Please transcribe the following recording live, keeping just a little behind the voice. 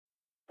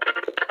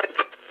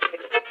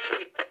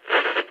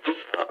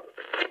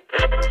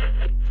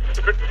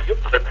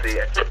Let's see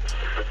it.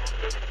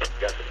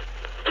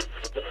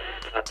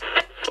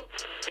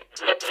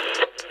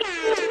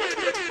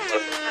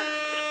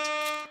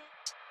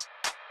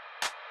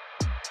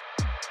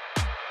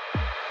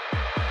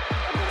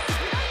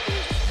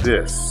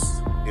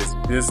 This is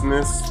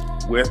business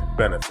with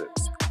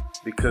benefits,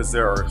 because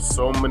there are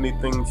so many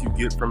things you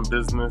get from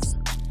business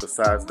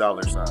besides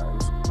dollar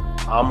signs.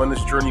 I'm on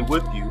this journey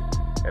with you,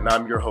 and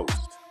I'm your host,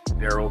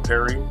 Daryl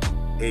Perry,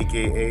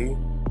 aka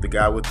the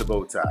guy with the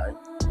bow tie.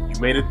 You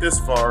made it this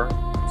far,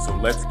 so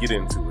let's get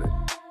into it.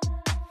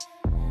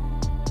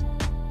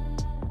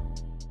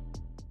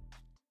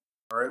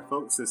 All right,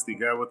 folks, it's the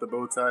guy with the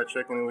bow tie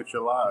checking in with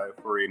you live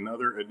for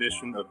another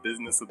edition of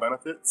Business with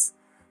Benefits.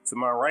 To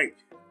my right,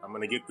 I'm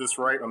going to get this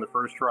right on the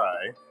first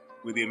try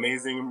with the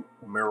amazing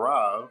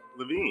Merav,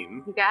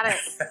 Levine. You got it.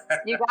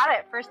 You got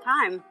it. First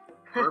time.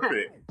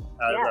 Perfect.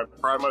 I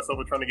pride myself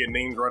on trying to get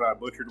names right. I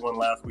butchered one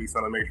last week, so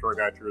I'm going to make sure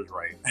I got yours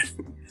right.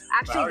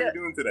 Actually, how are you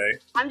doing today?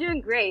 I'm doing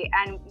great.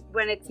 And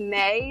when it's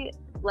May,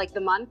 like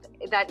the month,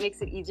 that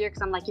makes it easier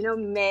because I'm like,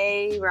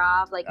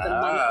 Merav, like the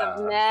month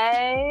of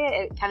May.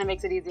 It kind of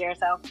makes it easier.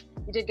 So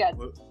you did good.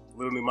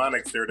 Little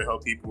mnemonics there to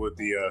help people with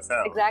the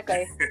sound.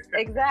 Exactly.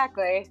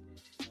 Exactly.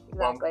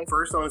 Well,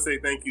 first, I want to say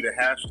thank you to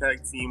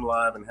hashtag Team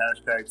Live and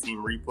hashtag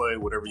Team Replay.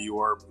 Whatever you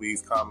are,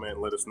 please comment,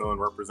 let us know, and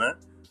represent.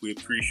 We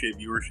appreciate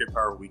viewership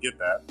however we get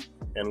that.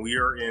 And we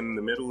are in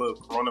the middle of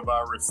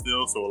coronavirus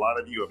still, so a lot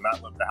of you have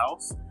not left the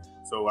house.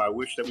 So I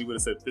wish that we would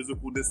have said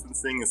physical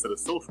distancing instead of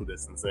social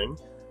distancing,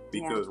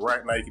 because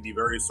right now you can be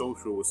very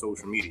social with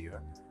social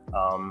media.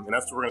 And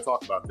that's what we're going to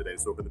talk about today.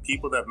 So for the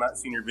people that have not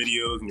seen your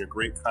videos and your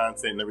great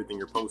content and everything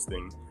you're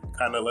posting,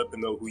 kind of let them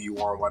know who you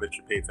are and why they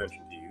should pay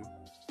attention to you.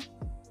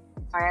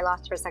 Sorry, I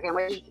lost for a second.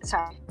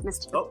 Sorry,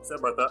 missed you. Oh, sorry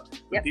about that.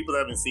 For the people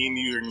that haven't seen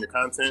you and your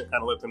content,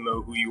 kind of let them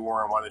know who you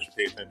are and why they should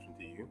pay attention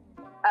to you.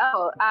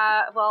 Oh,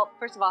 well,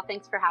 first of all,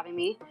 thanks for having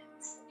me.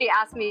 She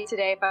asked me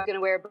today if I was going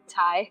to wear a bow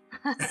tie.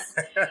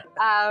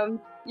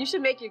 You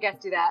should make your guest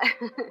do that.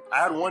 I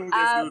had one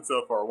guest do it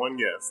so far, one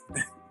guest.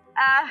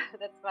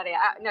 That's funny.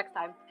 Next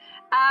time.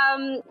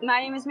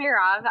 My name is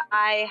Merav.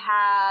 I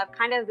have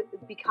kind of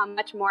become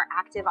much more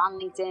active on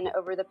LinkedIn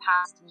over the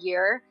past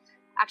year.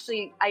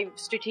 Actually, I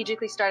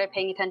strategically started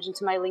paying attention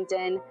to my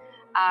LinkedIn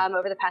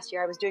over the past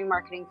year. I was doing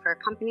marketing for a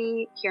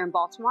company here in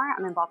Baltimore.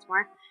 I'm in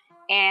Baltimore.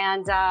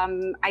 And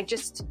I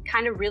just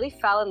kind of really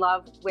fell in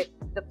love with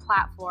the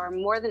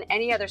platform more than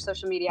any other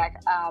social media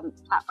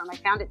platform. I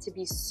found it to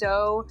be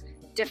so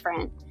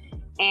different.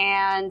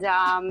 And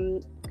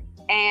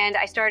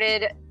I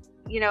started,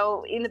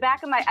 in the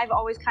back of I've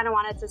always kind of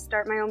wanted to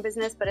start my own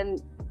business, but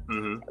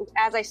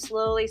as I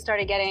slowly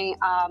started getting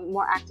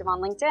more active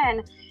on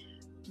LinkedIn,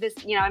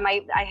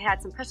 I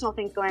had some personal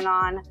things going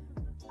on.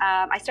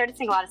 I started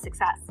seeing a lot of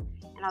success.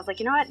 And I was like,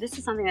 you know what? This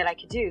is something that I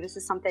could do. This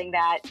is something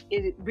that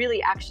is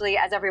really actually,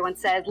 as everyone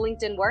says,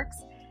 LinkedIn works.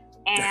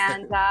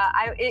 And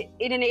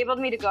it enabled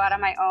me to go out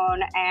on my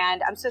own.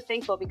 And I'm so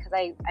thankful because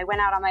I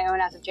went out on my own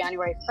as of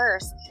January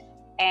 1st.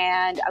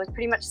 And I was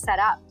pretty much set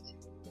up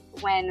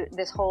when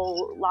this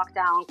whole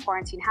lockdown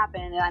quarantine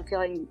happened. And I'm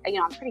feeling,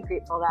 I'm pretty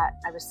grateful that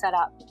I was set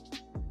up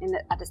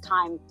at this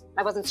time.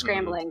 I wasn't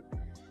scrambling.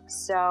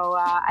 So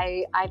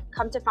I've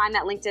come to find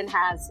that LinkedIn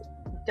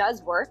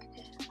does work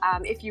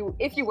if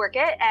you work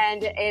it,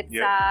 and it's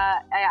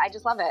I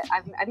just love it.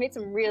 I've made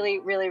some really,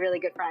 really, really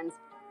good friends.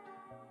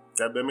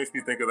 That makes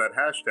me think of that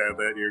hashtag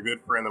that your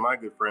good friend and my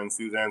good friend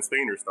Suzanne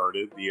Stainer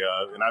started.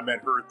 And I met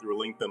her through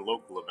a LinkedIn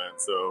local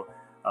event. So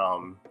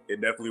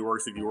it definitely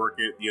works if you work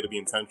it. You got to be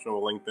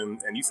intentional with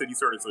LinkedIn. And you said you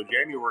started. So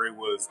January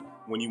was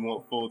when you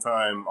went full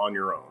time on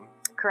your own.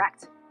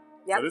 Correct.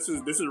 Yep.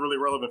 So this is really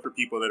relevant for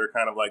people that are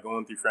kind of like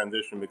going through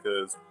transition,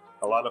 because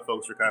a lot of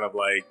folks are kind of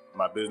like,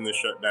 my business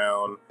shut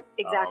down.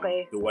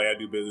 Exactly. The way I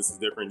do business is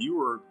different. You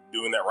were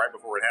doing that right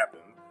before it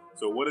happened.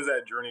 So what has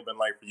that journey been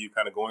like for you,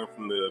 kind of going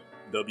from the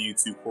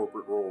W-2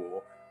 corporate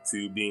role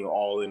to being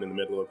all in the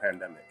middle of a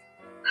pandemic?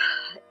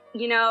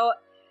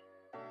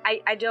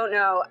 I don't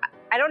know.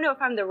 I don't know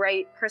if I'm the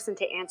right person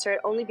to answer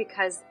it, only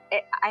because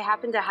I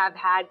happen to have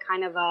had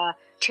kind of a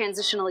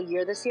transitional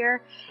year this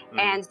year.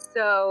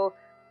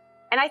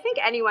 And I think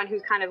anyone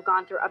who's kind of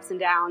gone through ups and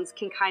downs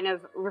can kind of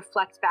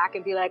reflect back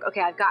and be like,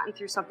 okay, I've gotten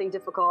through something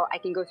difficult. I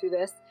can go through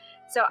this.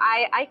 So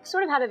I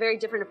sort of had a very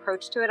different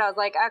approach to it. I was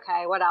like,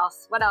 okay, what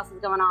else? What else is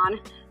going on?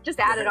 Just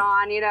add it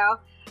on,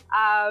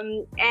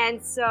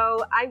 And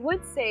so I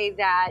would say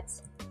that,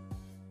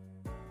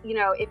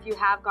 if you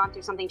have gone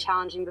through something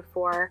challenging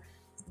before,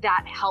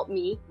 that helped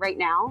me right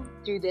now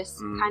through this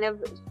kind of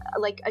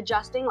like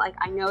adjusting. Like,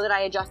 I know that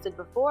I adjusted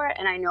before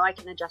and I know I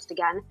can adjust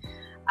again.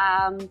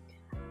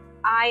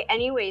 I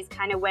anyways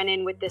kind of went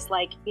in with this,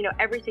 like,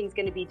 everything's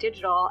going to be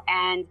digital.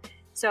 And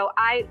so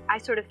I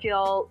sort of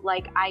feel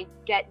like I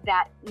get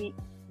that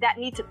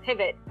need to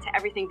pivot to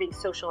everything being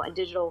social, and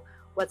digital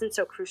wasn't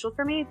so crucial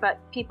for me. But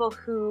people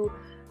who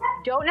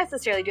don't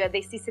necessarily do it,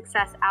 they see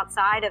success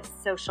outside of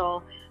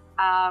social,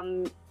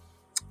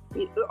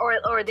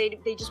 or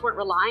they just weren't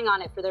relying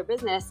on it for their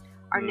business,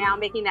 are now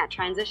making that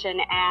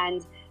transition.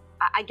 And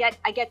I get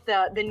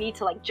the need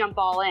to like jump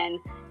all in.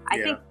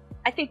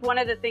 I think one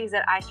of the things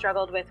that I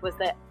struggled with was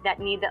that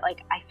need that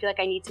like, I feel like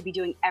I need to be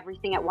doing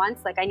everything at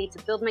once. Like I need to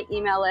build my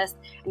email list.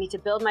 I need to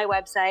build my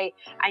website.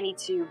 I need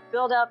to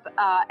build up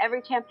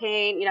every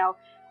campaign, you know,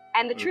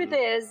 and the truth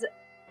is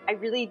I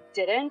really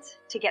didn't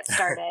to get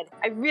started.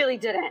 I really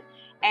didn't.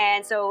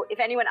 And so if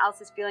anyone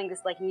else is feeling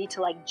this like need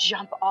to like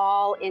jump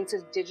all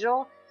into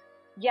digital,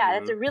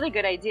 that's a really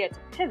good idea to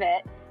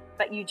pivot,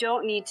 but you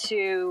don't need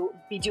to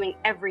be doing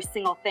every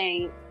single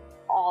thing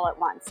all at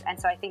once. And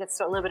so I think it's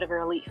a little bit of a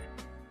relief.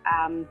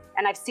 And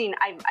I've seen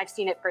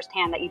it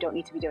firsthand that you don't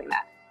need to be doing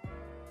that.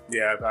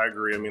 Yeah, I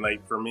agree. I mean,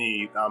 like for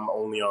me, I'm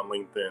only on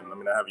LinkedIn. I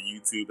mean, I have a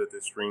YouTube that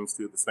this streams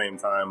to at the same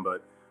time,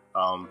 but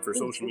for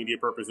social media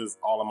purposes,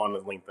 all I'm on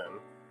is LinkedIn.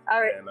 All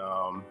right. And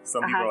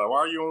some people are like, why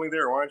are you only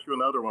there? Why aren't you on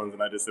the other ones?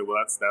 And I just said, well,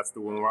 that's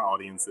the one where our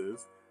audience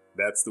is.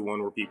 That's the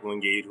one where people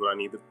engage what I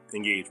need to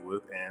engage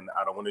with, and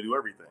I don't want to do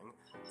everything.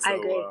 So, I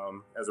agree.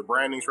 As a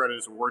branding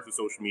strategist who works with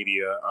social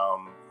media,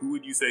 who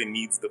would you say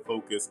needs to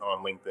focus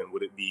on LinkedIn?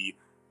 Would it be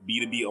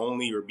B2B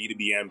only or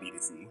B2B and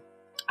B2C?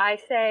 I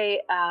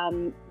say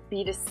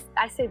B2C.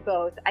 I say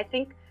both. I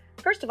think,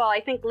 first of all,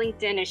 I think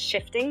LinkedIn is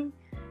shifting,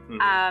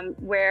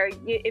 where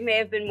it may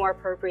have been more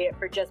appropriate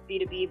for just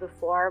B2B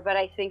before, but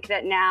I think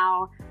that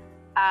now,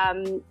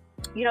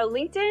 you know,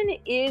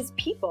 LinkedIn is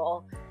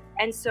people.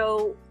 And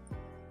so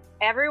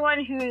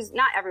everyone who's,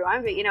 not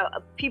everyone, but, you know,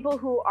 people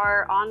who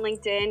are on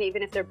LinkedIn,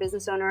 even if they're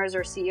business owners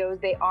or CEOs,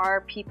 they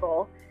are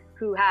people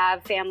who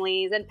have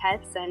families and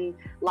pets and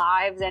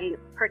lives and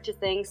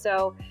purchasing.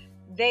 So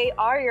they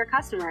are your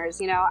customers.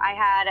 You know, I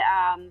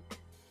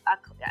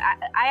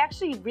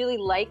actually really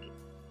like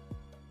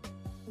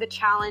the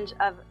challenge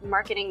of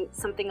marketing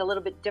something a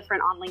little bit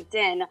different on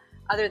LinkedIn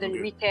other than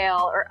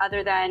retail or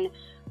other than,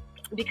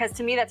 because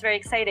to me that's very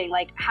exciting.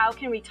 Like, how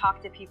can we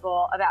talk to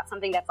people about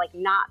something that's like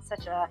not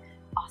such a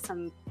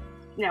awesome,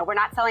 you know, we're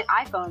not selling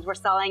iPhones, we're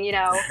selling, you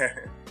know,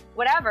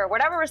 whatever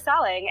we're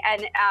selling,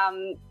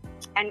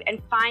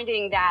 and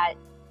finding that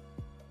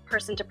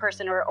person to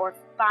person or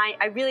find,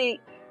 I really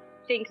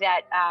think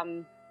that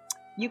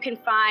you can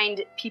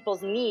find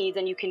people's needs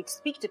and you can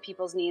speak to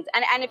people's needs.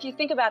 And if you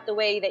think about the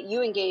way that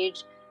you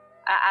engage,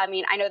 I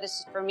mean, I know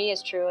this for me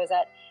is true, is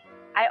that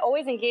I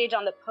always engage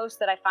on the posts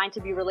that I find to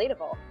be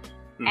relatable.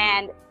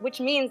 And which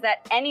means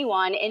that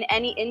anyone in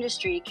any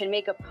industry can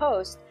make a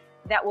post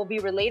that will be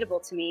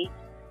relatable to me.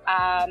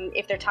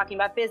 If they're talking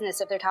about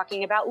business, if they're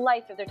talking about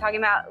life, if they're talking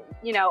about,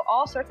 you know,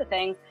 all sorts of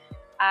things.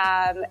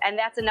 And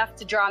that's enough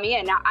to draw me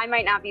in. Now, I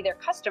might not be their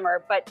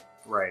customer, but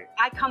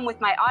I come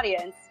with my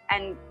audience.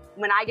 And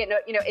when I get,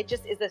 you know, it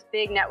just is this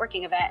big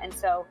networking event. And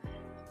so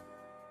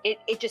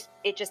it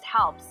just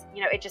helps,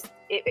 you know,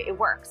 it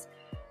works.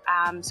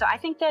 So I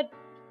think that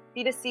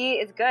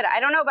B2C is good.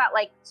 I don't know about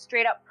like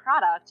straight up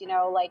product, you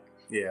know, like,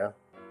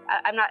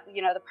 I'm not,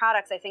 you know, the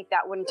products, I think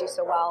that wouldn't do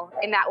so well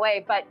in that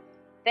way. But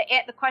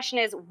the question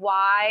is,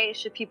 why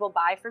should people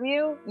buy from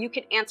you? You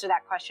can answer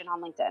that question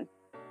on LinkedIn.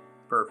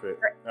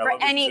 Perfect.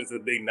 It's a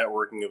big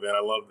networking event.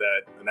 I love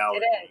that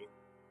analogy.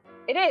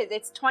 It is.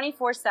 It's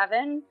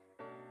 24/7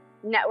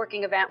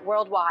 networking event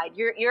worldwide.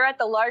 You're at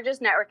the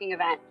largest networking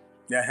event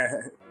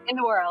in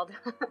the world.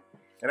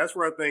 And that's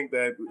where I think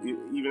that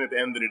even at the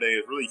end of the day,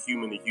 it's really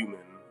human to human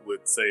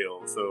with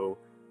sales. So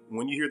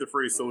when you hear the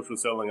phrase social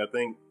selling, I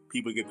think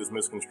people get this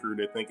misconstrued.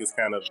 They think it's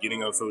kind of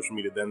getting on social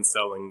media, then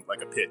selling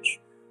like a pitch.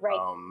 Right.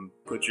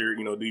 Put your,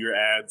 you know, do your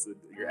ads.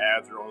 Your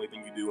ads are the only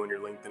thing you do on your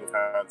LinkedIn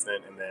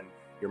content, and then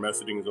your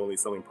messaging is only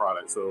selling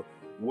products. So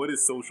what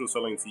is social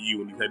selling to you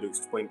when you had to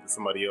explain it to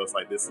somebody else,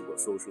 like this is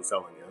what social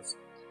selling is?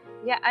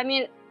 Yeah, I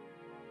mean,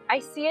 I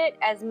see it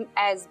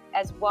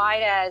as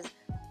wide as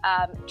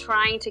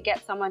trying to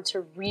get someone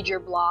to read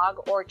your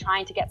blog or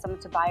trying to get someone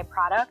to buy a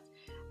product.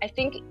 I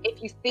think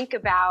if you think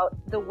about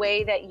the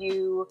way that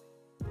you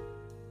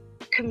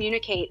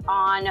communicate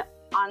on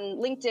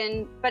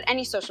LinkedIn, but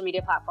any social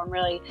media platform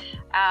really,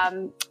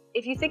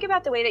 if you think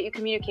about the way that you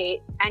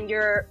communicate and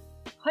you're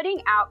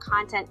putting out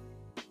content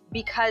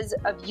because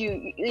of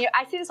you know,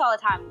 I see this all the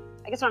time.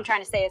 I guess what I'm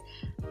trying to say is,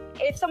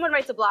 if someone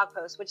writes a blog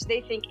post, which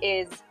they think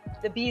is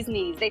the bee's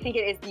knees, they think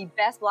it is the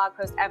best blog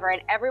post ever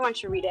and everyone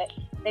should read it.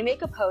 They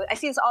make a post. I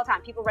see this all the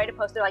time. People write a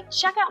post. They're like,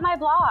 check out my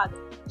blog.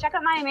 Check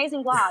out my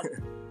amazing blog.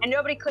 And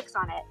nobody clicks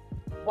on it.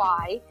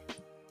 Why?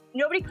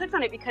 Nobody clicks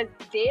on it because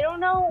they don't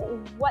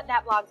know what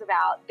that blog's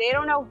about. They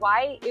don't know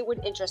why it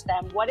would interest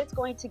them, what it's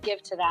going to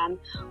give to them,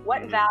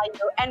 what value.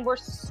 And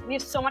we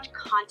have so much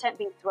content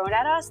being thrown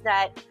at us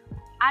that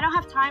I don't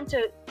have time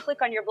to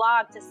click on your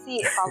blog to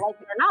see if I'll like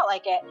it or not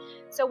like it.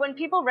 So when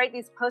people write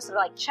these posts that are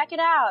like, check it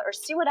out, or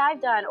see what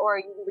I've done, or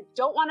you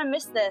don't want to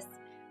miss this,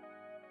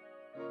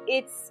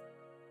 it's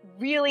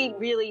really,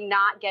 really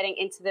not getting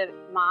into the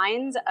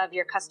minds of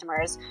your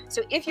customers.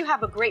 So if you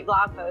have a great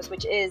blog post,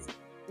 which is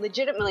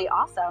legitimately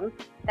awesome,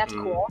 that's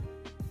cool.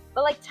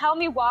 But like, tell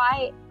me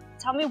why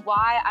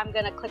I'm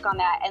going to click on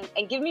that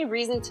and give me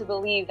reason to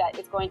believe that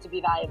it's going to be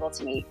valuable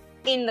to me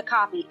in the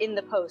copy, in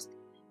the post,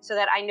 so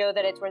that I know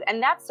that it's worth.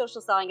 And that's social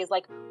selling, is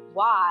like,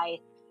 why?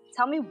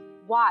 Tell me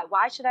why?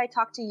 Why should I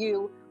talk to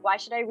you? Why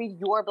should I read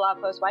your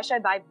blog post? Why should I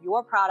buy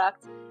your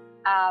product?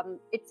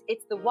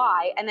 It's the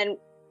why. And then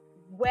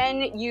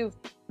when you've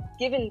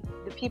given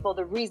the people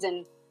the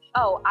reason,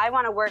 oh, I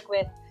want to work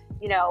with,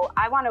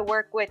 I want to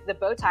work with the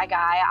bow tie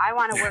guy. I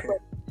want to work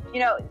with,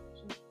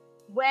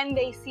 when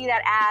they see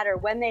that ad or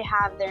when they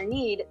have their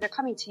need, they're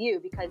coming to you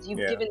because you've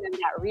given them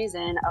that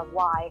reason of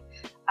why.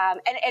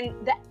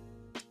 And that,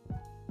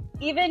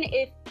 even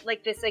if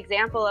like this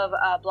example of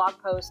a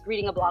blog post,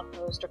 reading a blog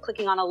post or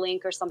clicking on a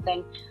link or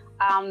something,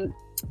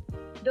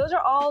 those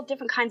are all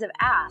different kinds of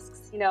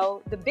asks.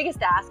 The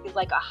biggest ask is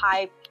like a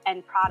high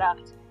end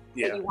product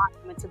that you want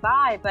someone to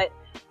buy, but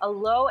a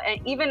low, and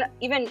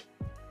even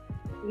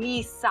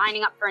me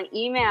signing up for an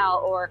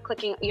email or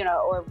clicking,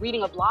 or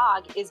reading a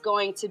blog is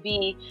going to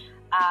be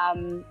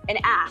an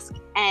ask,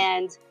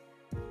 and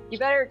you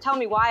better tell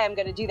me why I'm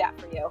going to do that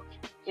for you.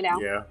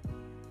 Yeah,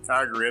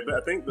 I agree. But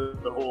I think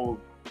the whole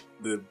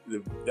the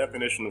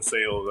definition of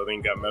sales, I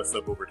think, got messed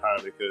up over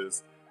time,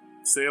 because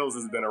sales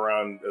has been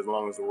around as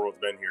long as the world's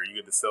been here. You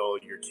get to sell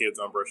your kids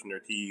on brushing their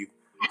teeth,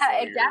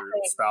 exactly.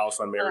 Your spouse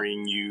on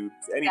marrying you,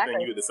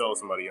 anything you get to sell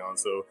somebody on.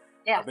 So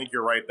I think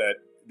you're right that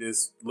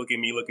this look at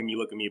me,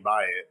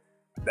 buy it.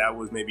 That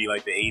was maybe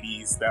like the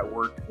 80s that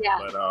worked. Yeah.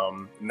 But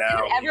now.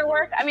 Did it ever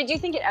work? I mean, do you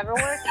think it ever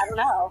worked? I don't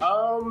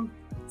know.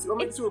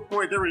 To a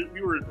point,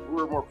 we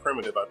were more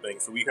primitive, I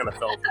think, so we kind of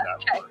fell for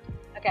that part.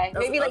 Okay,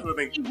 maybe like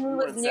TV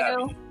was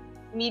new,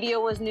 media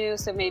was new,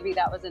 so maybe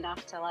that was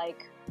enough to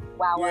like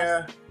wow us.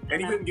 Yeah,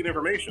 and you couldn't get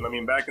information. I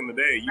mean, back in the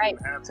day, you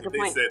didn't have. If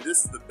they said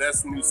this is the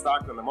best new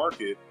stock on the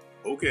market,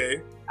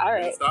 okay, all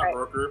right,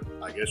 stockbroker,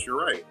 I guess you're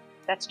right.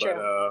 That's true.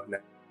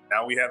 But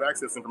now we have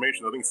access to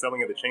information. I think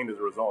selling at the chain is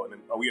a result. And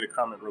then, we had a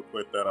comment real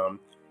quick that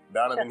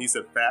Donovan, he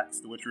said facts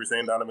to what you were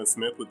saying, Donovan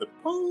Smith, with the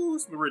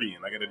post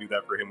meridian. I got to do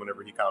that for him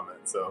whenever he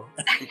comments. So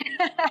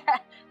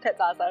that's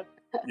awesome.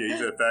 Yeah, he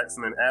said facts.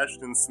 And then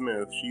Ashton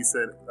Smith, she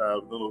said a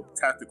little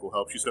tactical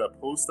help. She said, I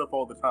post stuff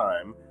all the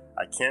time.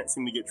 I can't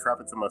seem to get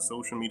traffic to my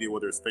social media,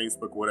 whether it's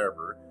Facebook,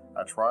 whatever.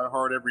 I try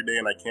hard every day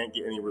and I can't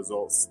get any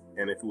results.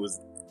 And if it was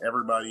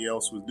everybody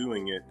else was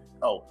doing it,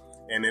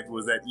 and if it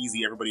was that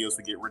easy, everybody else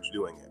would get rich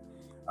doing it.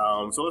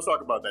 So let's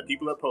talk about that.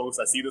 People that post,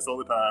 I see this all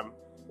the time.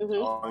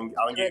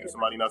 I'll engage with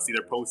somebody and I'll see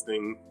they're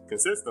posting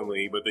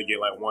consistently, but they get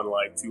like 1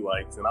 like, 2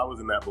 likes. And I was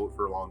in that boat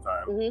for a long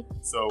time.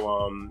 So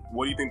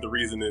what do you think the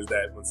reason is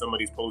that when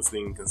somebody's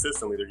posting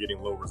consistently, they're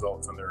getting low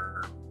results on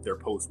their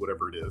post,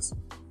 whatever it is?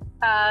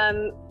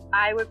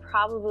 I would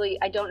probably,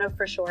 I don't know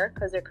for sure,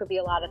 because there could be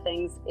a lot of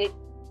things.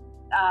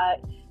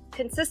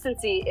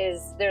 Consistency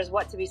is, there's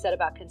what to be said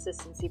about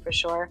consistency for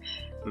sure.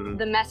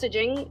 The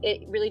messaging,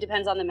 it really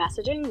depends on the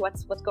messaging.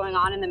 What's going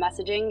on in the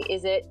messaging?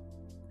 Is it,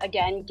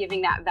 again,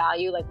 giving that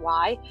value, like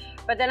why?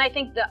 But then I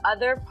think the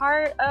other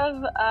part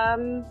of,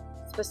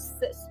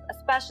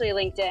 especially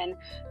LinkedIn,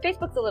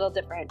 Facebook's a little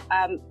different,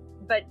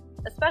 but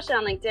especially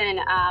on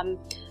LinkedIn,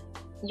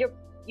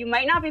 you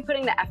might not be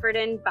putting the effort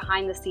in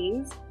behind the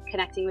scenes,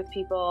 connecting with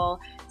people,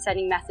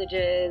 sending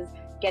messages,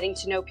 getting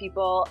to know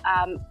people.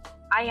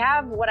 I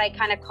have what I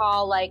kind of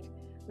call like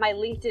my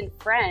LinkedIn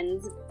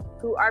friends,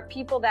 who are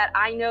people that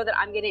I know that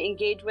I'm going to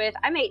engage with.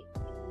 I may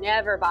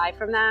never buy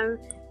from them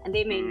and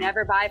they may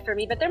never buy from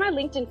me, but they're my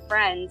LinkedIn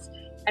friends,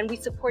 and we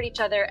support each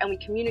other and we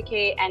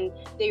communicate and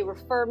they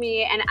refer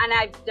me. And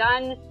I've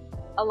done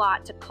a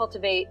lot to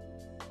cultivate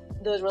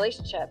those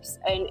relationships.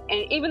 And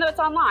even though it's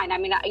online, I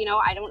mean,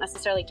 I don't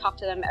necessarily talk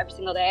to them every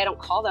single day. I don't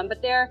call them,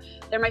 but they're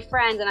my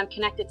friends and I'm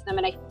connected to them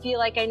and I feel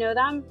like I know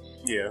them.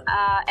 Yeah.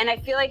 And I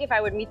feel like if I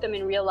would meet them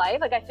in real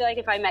life, like I feel like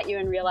if I met you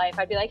in real life,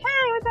 I'd be like,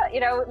 hey, what's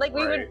up? Like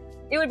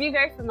it would be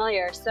very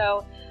familiar.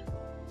 So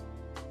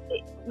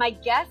my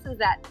guess is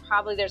that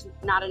probably there's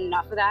not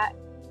enough of that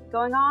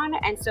going on.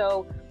 And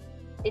so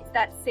it's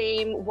that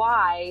same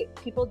why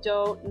people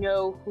don't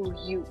know who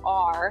you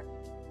are.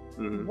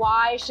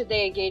 Why should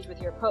they engage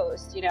with your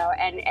post?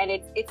 And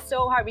it's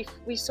so hard.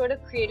 We sort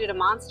of created a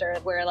monster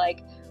where like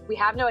we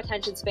have no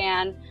attention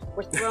span.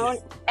 We're thrown.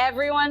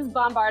 Everyone's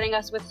bombarding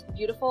us with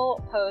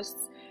beautiful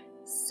posts.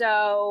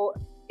 So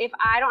if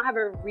I don't have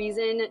a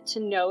reason to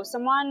know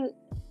someone,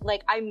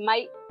 like I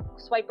might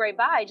swipe right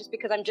by just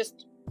because I'm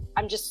just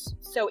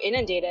so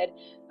inundated.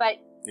 But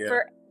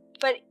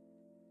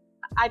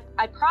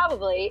I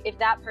probably, if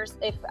that person,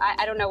 if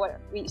I don't know what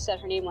you said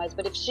her name was,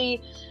 but if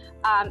she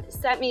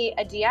sent me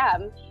a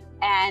DM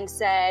and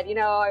said,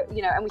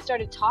 and we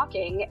started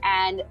talking,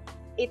 and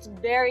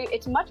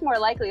it's much more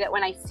likely that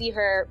when I see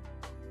her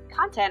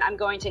content, I'm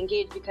going to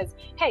engage because,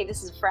 hey,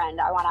 this is a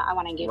friend. I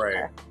want to engage with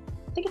her.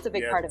 I think it's a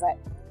big part of it.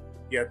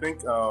 Yeah, I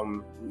think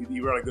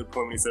you brought a good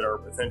point when you said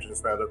our attention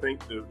spans. I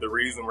think the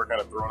reason we're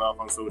kind of thrown off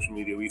on social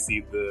media, we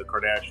see the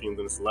Kardashians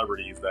and the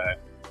celebrities that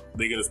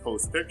they can just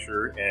post a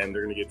picture and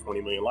they're going to get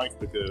 20 million likes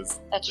because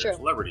they're a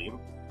celebrity.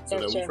 So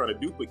then we try to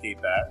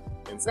duplicate that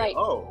and say,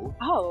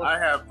 I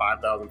have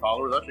 5,000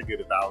 followers, I should get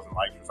 1,000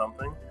 likes or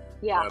something.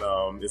 Yeah.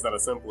 But it's not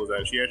as simple as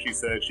that. She actually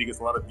said she gets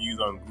a lot of views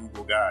on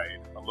Google Guide,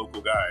 on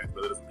local guides,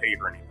 but it doesn't pay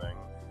her anything.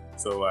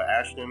 So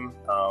Ashton,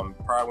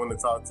 probably want to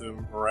talk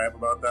to Merav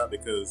about that,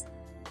 because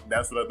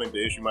that's what I think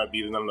the issue might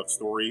be. There's not enough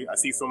story. I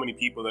see so many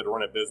people that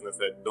run a business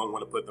that don't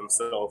want to put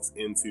themselves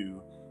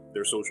into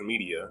their social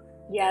media.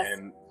 Yes,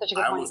 and such a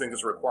good I point. always think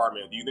it's a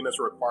requirement. Do you think that's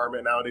a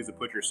requirement nowadays to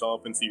put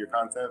yourself into your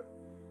content?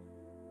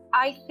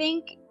 I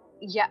think,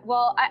 yeah.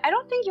 Well, I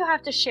don't think you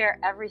have to share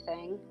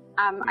everything.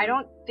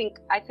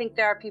 I think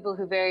there are people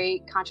who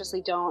very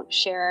consciously don't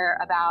share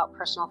about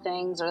personal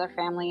things or their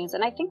families,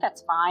 and I think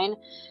that's fine.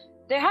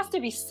 There has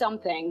to be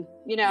something,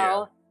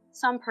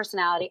 some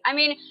personality. I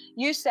mean,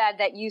 you said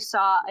that you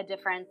saw a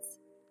difference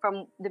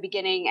from the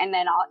beginning, and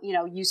then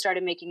you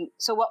started making.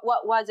 So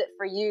what was it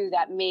for you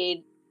that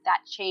made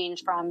that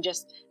change from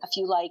just a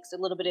few likes, a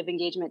little bit of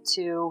engagement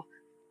to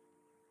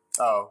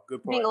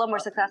good point. Being a little more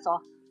successful?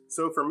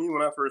 So for me,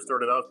 when I first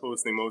started, I was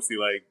posting mostly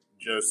like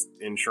just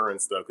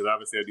insurance stuff, because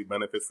obviously I do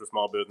benefits for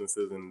small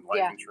businesses and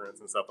life insurance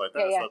and stuff like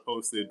that. So I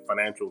posted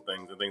financial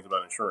things and things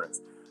about insurance.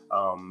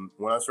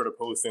 When I started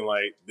posting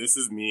like, this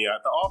is me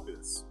at the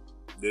office,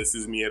 this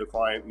is me at a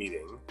client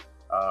meeting,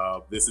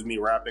 this is me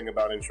rapping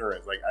about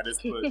insurance. Like I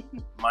just put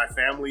my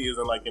family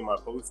isn't like in my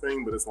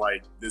posting, but it's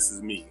like, this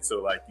is me.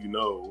 So like,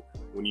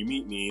 when you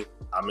meet me,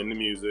 I'm into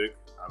music,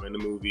 I'm into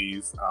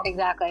movies.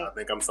 Exactly. I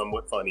think I'm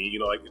somewhat funny,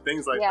 like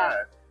things like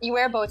that. You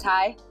wear a bow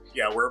tie.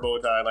 Yeah, wear a bow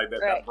tie, like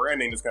that. Right. That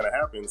branding just kind of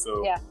happened.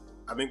 So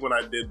I think when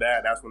I did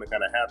that, that's when it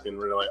kind of happened.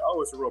 Where they're like,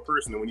 oh, it's a real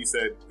person. And when you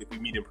said, if we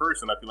meet in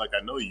person, I feel like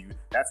I know you.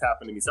 That's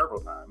happened to me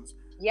several times.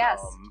 Yes,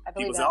 I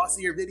believe people that. say, oh, I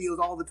see your videos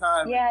all the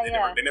time. Yeah,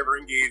 They never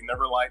engage,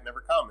 never like,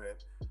 never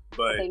comment.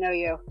 But they know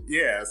you.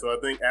 Yeah, so I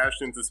think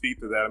Ashton, to speak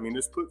to that, I mean,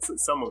 just put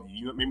some of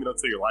you, maybe not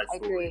tell your life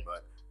story,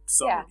 but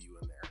some of you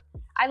in there.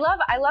 I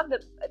love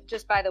the,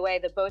 just by the way,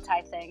 the bow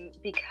tie thing,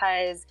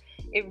 because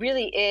it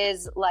really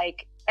is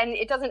like, and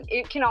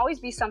it can always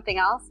be something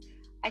else.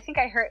 I think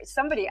I heard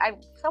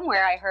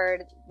somewhere I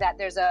heard that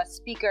there's a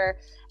speaker,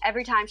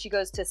 every time she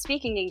goes to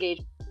speaking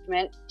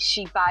engagement,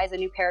 she buys a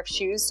new pair of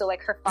shoes. So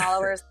like her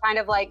followers kind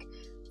of like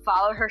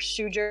follow her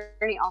shoe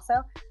journey also.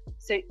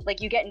 So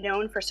like you get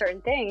known for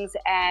certain things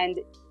and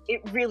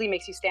it really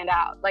makes you stand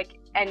out. Like,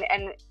 and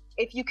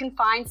if you can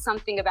find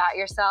something about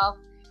yourself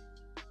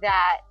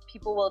that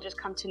people will just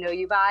come to know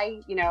you by,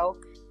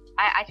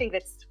 I think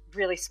that's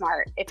really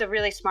smart. It's a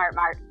really smart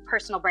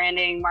personal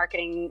branding,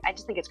 marketing. I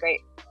just think it's great.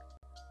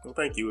 Well,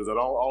 thank you. Is that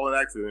all an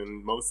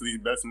accident? Most of these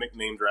best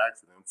nicknames are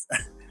accidents.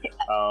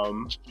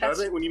 I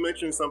think when you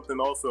mentioned something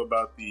also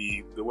about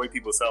the way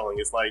people selling,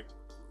 it's like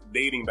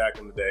dating back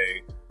in the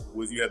day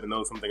was you had to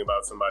know something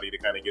about somebody to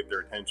kind of get their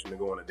attention to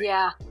go on a date.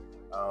 Yeah.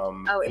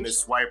 In this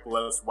swipe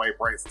left, swipe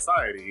right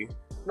society,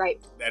 right,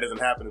 that doesn't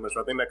happen as much.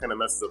 I think that kind of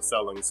messes up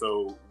selling.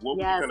 So what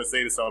would you kind of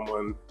say to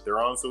someone, they're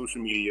on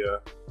social media,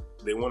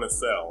 they want to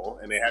sell,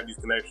 and they have these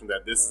connections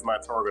that this is my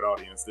target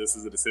audience, this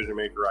is a decision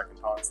maker I can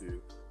talk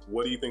to.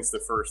 What do you think is the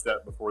first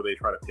step before they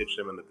try to pitch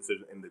them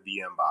in the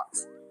DM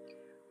box?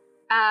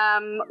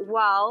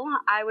 Well,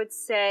 I would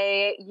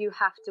say you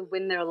have to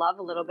win their love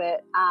a little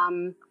bit.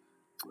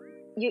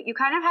 You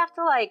kind of have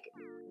to like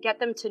get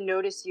them to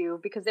notice you,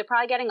 because they're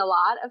probably getting a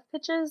lot of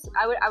pitches.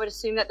 I would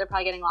assume that they're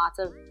probably getting lots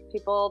of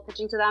people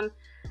pitching to them.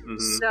 Mm-hmm.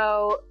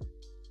 So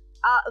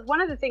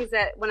one of the things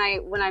that when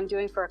I'm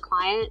doing for a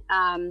client,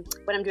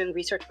 when I'm doing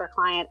research for a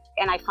client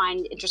and I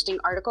find interesting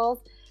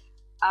articles,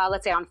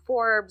 let's say on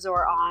Forbes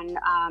or on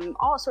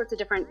all sorts of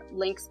different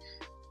links,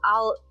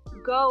 I'll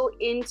go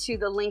into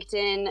the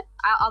LinkedIn,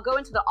 I'll go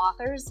into the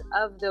authors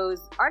of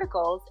those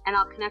articles and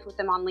I'll connect with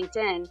them on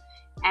LinkedIn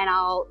and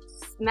I'll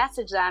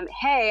message them,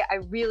 hey, I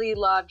really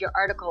loved your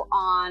article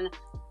on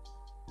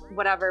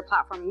whatever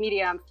platform,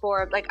 Medium,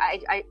 Forbes. Like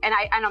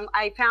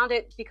I found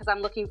it because I'm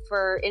looking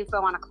for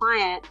info on a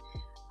client.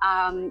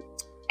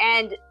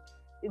 And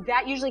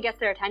that usually gets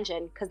their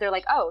attention because they're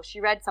like, oh,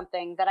 she read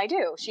something that I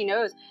do. She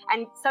knows.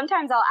 And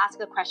sometimes I'll ask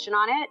a question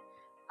on it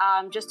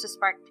just to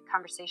spark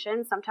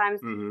conversation.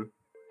 Sometimes. Mm-hmm.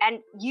 And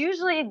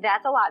usually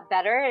that's a lot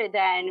better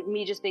than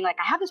me just being like,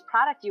 I have this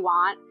product you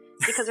want,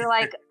 because they're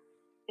like,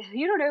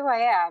 you don't know who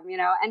I am,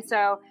 And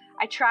so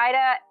I try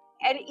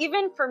to, and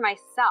even for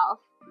myself,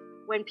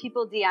 when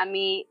people DM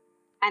me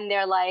and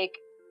they're like,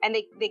 and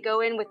they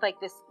go in with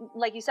like this,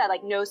 like you said,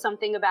 like know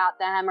something about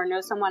them or know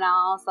someone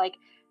else, like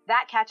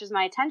that catches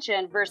my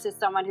attention versus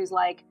someone who's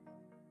like,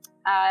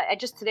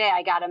 just today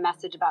I got a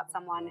message about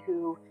someone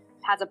who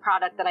has a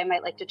product that I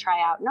might like to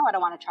try out. No, I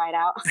don't want to try it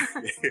out.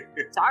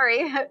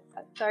 Sorry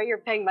you're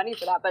paying money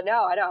for that, but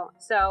no, I don't.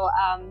 So,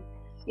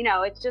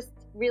 it's just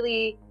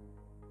really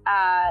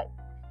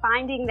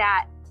finding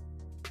that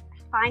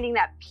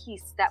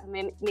piece that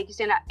make you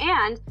stand out.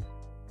 And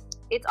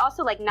it's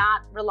also like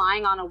not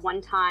relying on a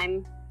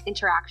one-time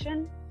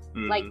interaction.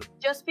 Mm-hmm. Like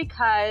just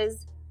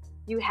because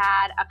you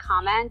had a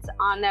comment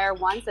on there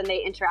once and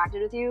they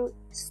interacted with you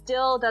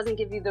still doesn't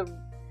give you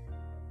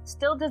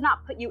still does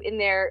not put you in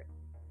their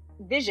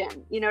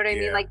vision. You know what I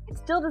mean? Like it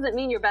still doesn't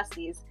mean you're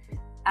besties.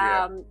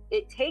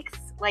 It takes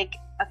like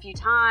a few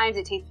times,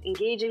 it takes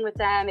engaging with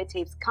them, it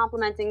takes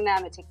complimenting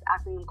them, it takes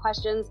asking them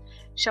questions,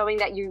 showing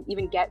that you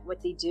even get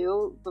what they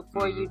do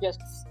before you just,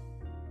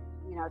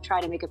 try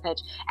to make a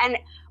pitch. And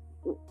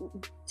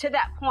to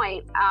that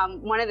point,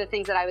 one of the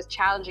things that I was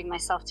challenging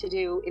myself to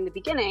do in the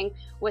beginning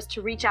was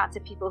to reach out to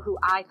people who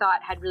I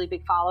thought had really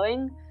big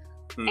following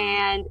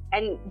and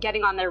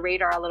getting on their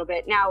radar a little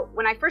bit. Now,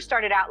 when I first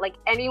started out, like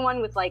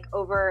anyone with like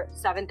over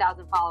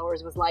 7,000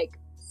 followers was like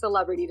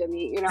celebrity to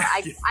me. You know,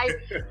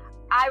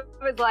 I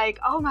was like,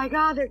 oh my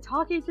God, they're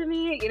talking to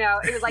me. You know,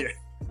 it was like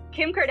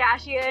Kim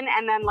Kardashian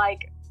and then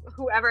like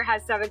whoever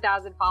has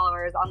 7,000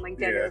 followers on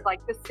LinkedIn. It was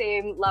like the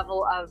same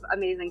level of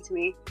amazing to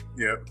me.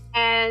 Yeah.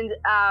 And,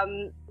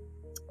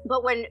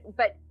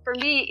 but for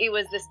me, it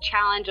was this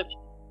challenge of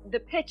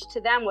the pitch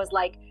to them was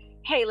like,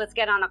 hey, let's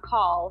get on a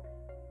call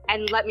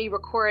and let me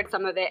record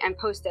some of it and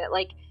post it.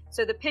 Like,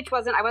 so the pitch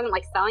I wasn't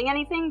like selling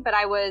anything, but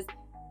I was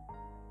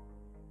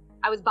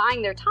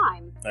buying their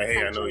time. Hey,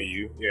 I know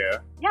you. Yeah.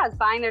 Yeah, I was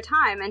buying their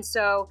time. And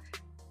so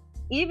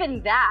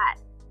even that,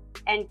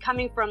 and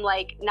coming from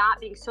like not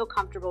being so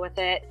comfortable with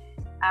it,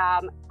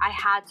 I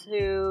had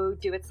to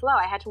do it slow.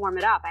 I had to warm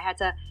it up. I had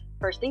to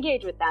first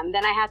engage with them.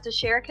 Then I had to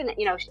share,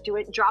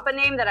 drop a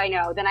name that I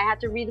know. Then I had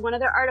to read one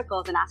of their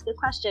articles and ask a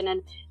question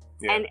and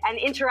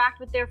interact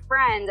with their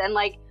friends. And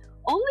like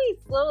only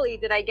slowly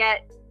did I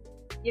get,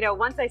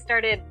 once I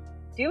started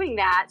doing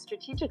that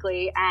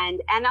strategically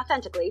and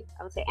authentically,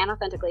 I would say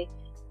authentically,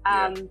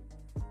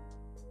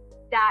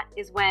 that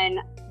is when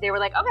they were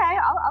like, okay,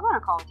 I'll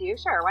want to call with you.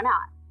 Sure, why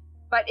not?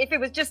 But if it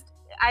was just,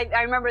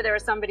 I remember there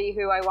was somebody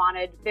who I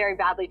wanted very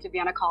badly to be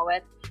on a call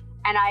with,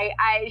 and I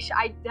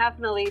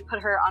definitely put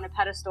her on a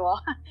pedestal.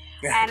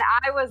 And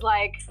I was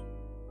like,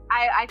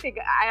 I think,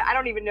 I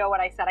don't even know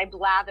what I said. I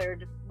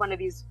blathered one of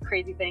these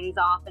crazy things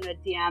off in a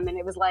DM, and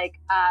it was like,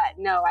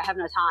 no, I have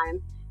no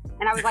time.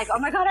 And I was like, oh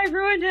my God, I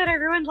ruined it. I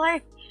ruined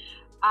life.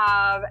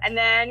 And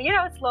then,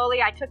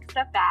 slowly I took a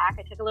step back.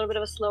 I took a little bit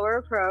of a slower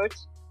approach,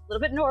 a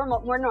little bit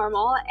more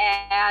normal.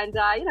 And,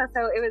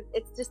 so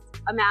it's just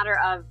a matter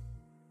of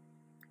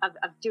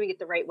doing it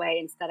the right way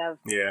instead of,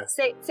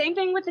 same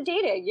thing with the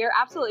dating. You're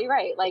absolutely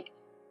right. Like,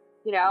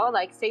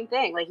 same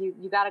thing. Like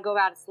you got to go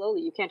about it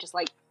slowly. You can't just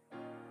like,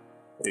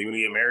 hey, you want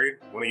to get married?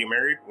 Want to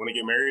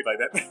get married? Like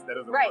that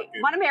doesn't right. work.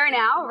 Want to marry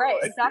now? Right.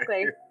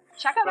 Exactly.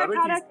 Check out my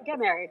product and get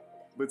married.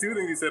 But two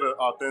things you said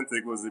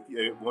authentic was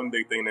one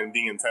big thing, and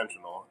being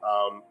intentional.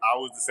 I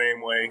was the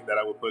same way that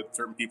I would put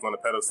certain people on a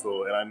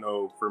pedestal, and I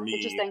know for me,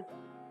 interesting.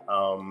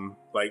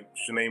 Like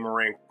Shanae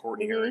Moran,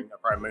 Courtney Herring, I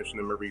probably mention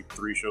them every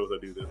 3 shows I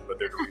do this, but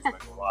they're the reason I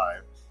go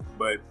live.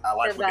 But I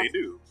like what they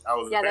do. I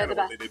was a fan of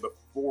what they did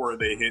before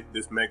they hit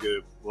this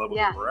mega level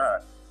that we're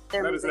at.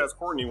 And I just asked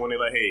Courtney one day,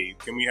 like, hey,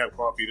 can we have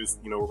coffee? Just,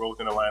 we're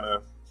both in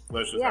Atlanta.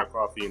 Let's just have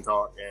coffee and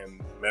talk.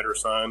 And met her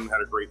son, had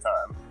a great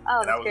time.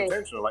 Oh, and I was great.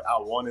 intentional. Like, I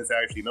wanted to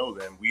actually know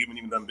them. We haven't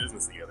even done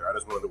business together. I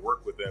just wanted to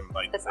work with them.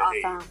 Like, that's say,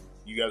 awesome. Hey,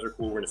 you guys are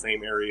cool. We're in the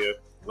same area.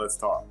 Let's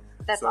talk.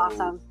 That's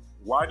awesome.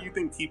 Why do you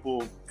think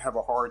people have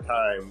a hard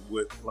time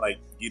with, like,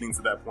 getting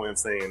to that point of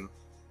saying,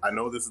 I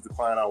know this is the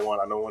client I want.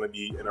 I don't want to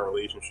be in a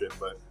relationship.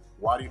 But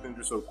why do you think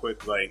they're so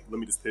quick, like, let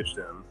me just pitch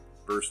them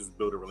versus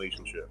build a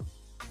relationship?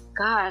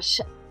 Gosh,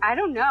 I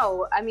don't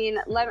know. I mean,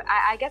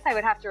 I guess I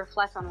would have to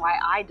reflect on why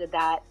I did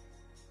that.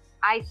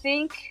 I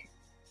think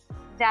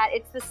that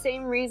it's the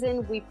same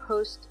reason we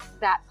post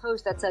that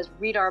post that says,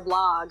 read our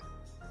blog.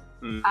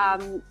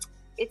 Mm-hmm.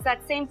 It's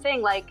that same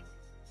thing. Like,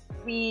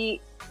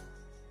 we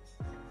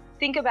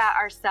think about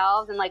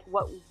ourselves and like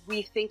what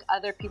we think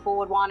other people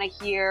would want to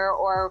hear,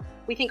 or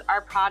we think our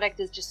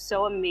product is just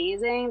so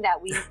amazing that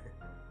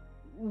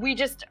we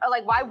just are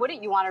like, why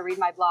wouldn't you want to read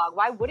my blog?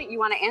 Why wouldn't you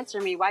want to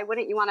answer me? Why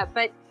wouldn't you want to?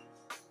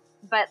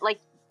 But like,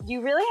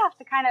 you really have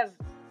to kind of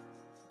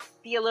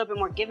be a little bit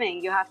more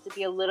giving. You have to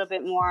be a little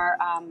bit more,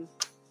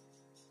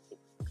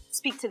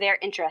 speak to their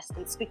interest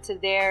and speak to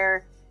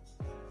their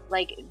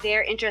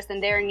interest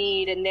and their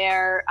need and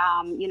their,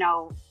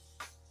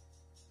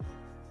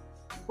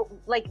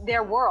 like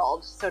their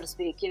world, so to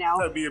speak,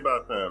 So be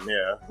about them,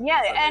 yeah.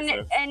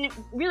 Yeah, and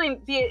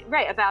really be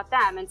right about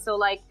them. And so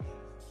like,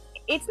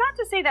 it's not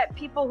to say that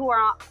people who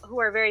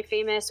are very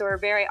famous or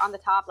very on the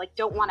top, like,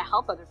 don't want to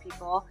help other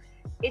people.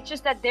 It's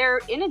just that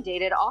they're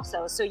inundated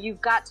also. So you've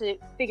got to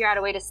figure out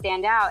a way to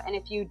stand out. And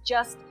if you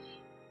just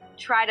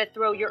try to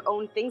throw your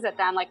own things at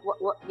them, like,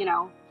 what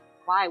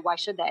why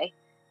should they?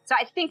 So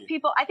I think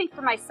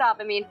for myself,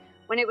 I mean,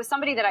 when it was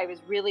somebody that I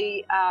was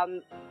really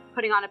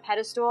putting on a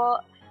pedestal,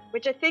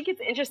 which I think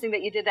it's interesting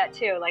that you did that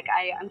too. Like,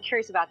 I'm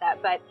curious about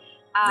that. But,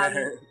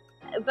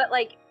 but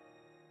like,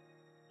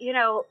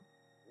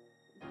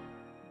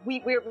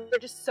 we're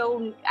just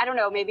so, I don't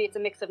know, maybe it's a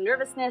mix of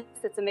nervousness.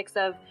 It's a mix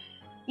of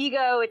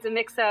ego. It's a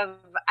mix of,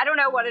 I don't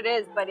know what it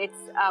is, but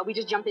it's, we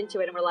just jump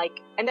into it and we're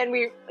like, and then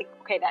we're like,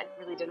 okay, that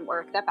really didn't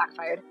work. That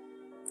backfired.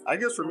 I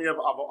guess for me, I've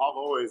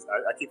always,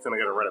 I keep saying I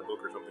got to write a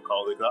book or something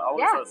called it. I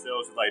always thought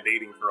sales is like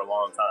dating for a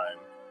long time.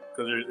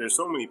 Because there's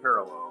so many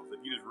parallels. If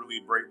you just really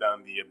break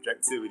down the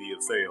objectivity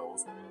of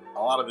sales, a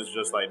lot of it's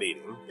just like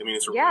dating. I mean,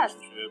 it's a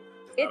relationship.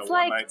 It's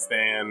not a one-night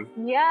stand.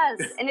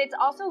 Yes. And it's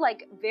also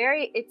like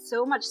it's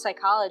so much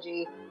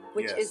psychology,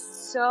 which is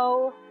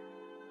so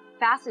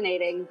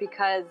fascinating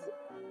because,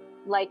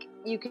 like,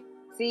 you can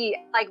see,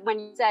 like when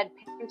you said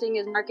parenting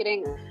is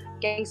marketing,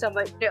 getting so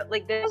much,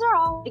 like those are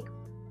all like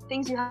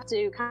things you have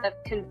to kind of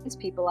convince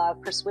people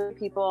of, persuade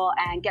people,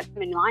 and get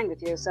them in line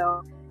with you.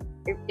 So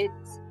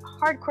it's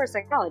hardcore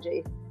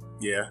psychology.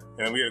 Yeah,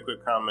 and we had a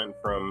quick comment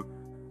from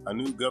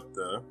Anu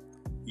Gupta.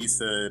 He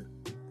said,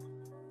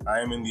 I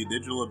am in the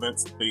digital event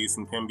space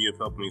and can be of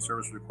help. Any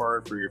service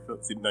required for your film?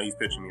 Now he's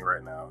pitching me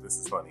right now. This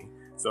is funny.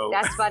 So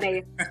that's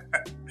funny.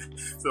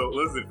 So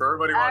listen, for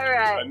everybody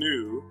watching,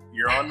 Anu,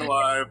 you're on the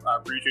live. I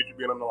appreciate you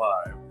being on the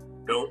live.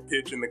 Don't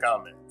pitch in the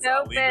comments.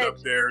 I'll leave it up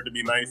there to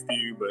be nice to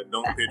you, but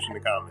don't pitch in the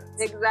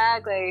comments.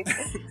 Exactly.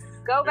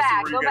 Go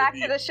back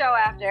to the show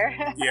after.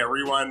 Yeah,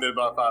 rewind it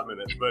about 5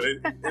 minutes. But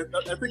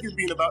I think it's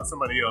being about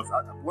somebody else.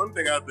 One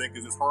thing I think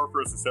is it's hard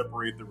for us to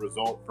separate the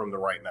result from the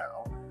right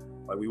now.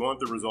 Like, we want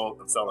the result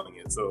of selling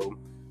it. So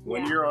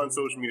when you're on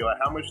social media, like,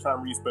 how much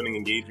time are you spending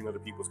engaging other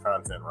people's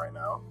content right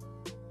now?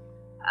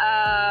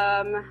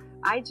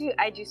 I do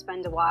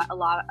spend a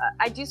lot.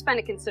 I do spend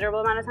a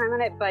considerable amount of time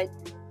on it,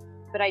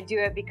 but I do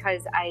it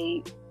because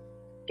I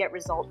get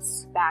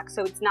results back.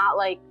 So it's not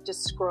like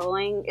just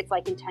scrolling. It's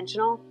like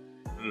intentional.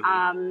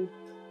 Mm-hmm.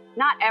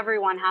 Not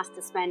everyone has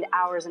to spend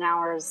hours and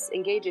hours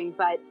engaging,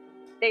 but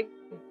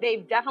they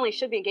definitely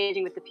should be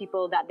engaging with the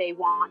people that they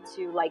want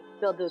to like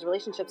build those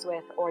relationships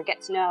with or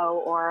get to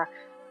know. Or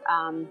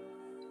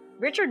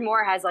Richard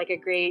Moore has a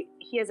great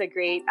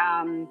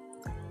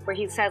where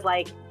he says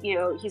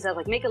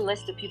make a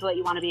list of people that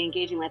you want to be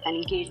engaging with and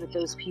engage with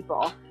those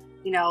people.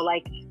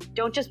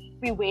 Don't just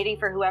be waiting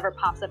for whoever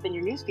pops up in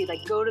your newsfeed.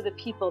 Like, go to the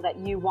people that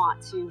you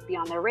want to be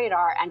on their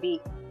radar and be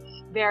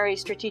very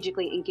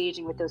strategically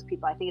engaging with those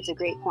people. I think it's a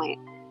great point.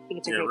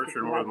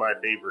 Richard Moore is my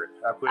favorite.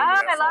 I put him in I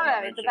that love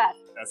song. him. It's the best.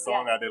 That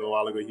song I did a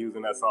while ago, he was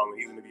in that song.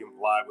 He's going to be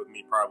live with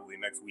me probably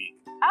next week.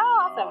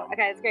 Oh, awesome.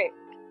 Okay, that's great.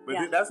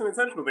 But that's an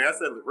intentional thing. I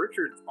said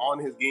Richard's on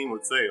his game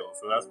with sales.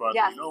 So that's why I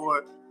said, you know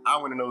what? I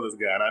want to know this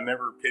guy. And I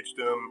never pitched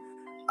him.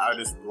 I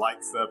just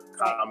like stuff,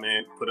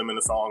 comment, put him in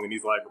a song. And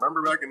he's like,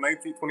 remember back in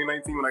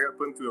 2019 when I got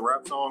put into a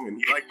rap song? And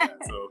he liked that.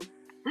 So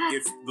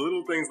it's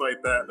little things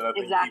like that I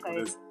think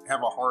people just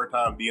have a hard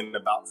time being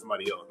about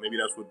somebody else. Maybe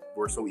that's what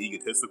we're so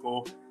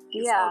egotistical.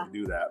 It's hard to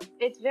do that.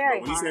 It's very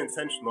hard. When you say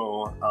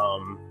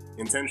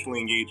intentionally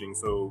engaging,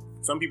 so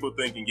some people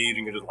think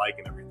engaging is just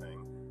liking everything.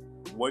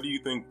 What do you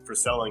think for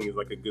selling is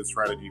like a good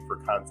strategy for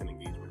content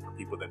engagement for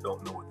people that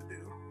don't know what to do?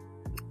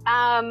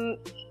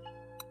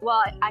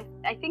 Well,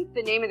 I think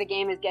the name of the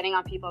game is getting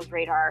on people's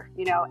radar,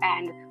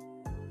 and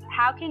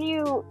how can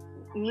you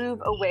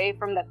move away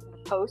from the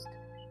post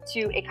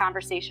to a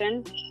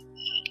conversation,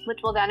 which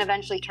will then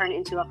eventually turn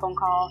into a phone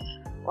call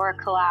or a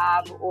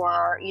collab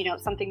or,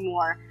 something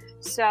more.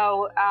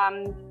 So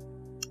I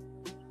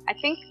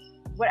think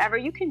whatever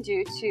you can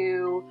do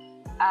to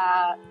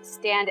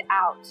stand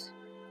out.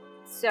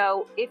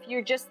 So if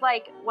you're just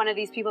like one of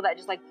these people that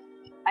just like,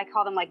 I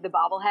call them like the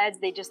bobbleheads,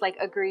 they just like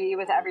agree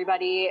with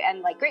everybody and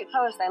like, great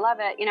post, I love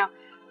it,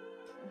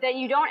 then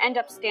you don't end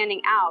up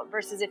standing out,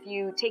 versus if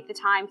you take the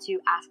time to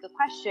ask a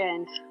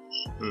question,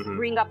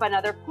 bring up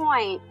another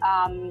point,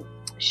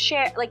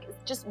 share, like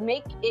just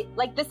make it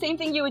like the same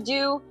thing you would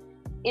do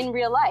in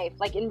real life.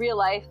 Like in real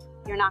life,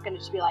 you're not going to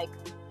just be like,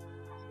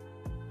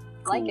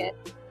 like it,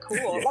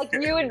 cool. Like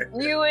you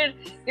would,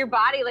 your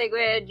body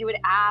language, you would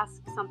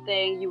ask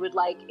something, you would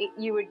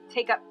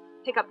take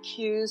up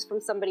cues from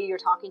somebody you're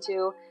talking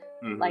to.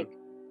 Like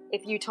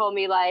if you told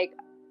me like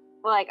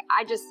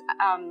I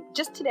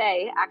just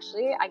today,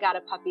 actually, I got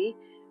a puppy.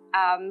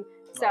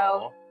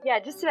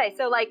 Just today.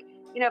 So like,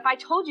 if I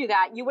told you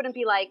that, you wouldn't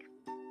be like,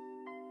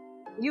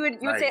 you would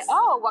say,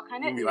 oh, what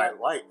kind of, you'd be like,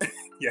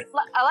 yeah,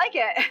 I like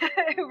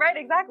it. Right.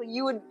 Exactly.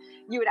 You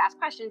would ask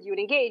questions, you would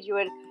engage,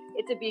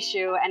 it's a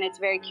Bishu and it's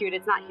very cute.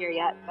 It's not here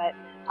yet, but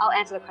I'll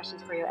answer the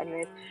questions for you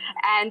anyways.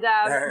 And,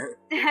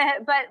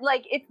 but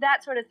like, it's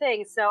that sort of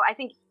thing. So I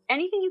think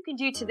anything you can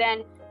do to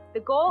then, the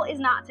goal is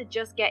not to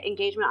just get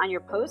engagement on your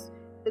post.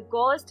 The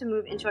goal is to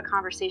move into a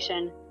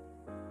conversation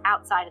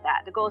outside of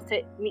that. The goal is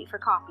to meet for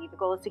coffee. The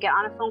goal is to get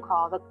on a phone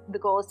call. The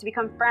goal is to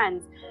become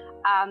friends.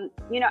 And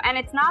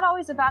it's not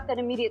always about that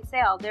immediate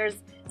sale.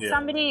 There's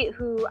somebody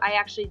who I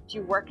actually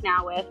do work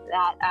now with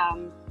that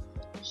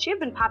she had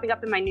been popping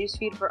up in my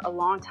newsfeed for a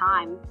long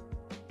time,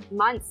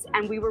 months,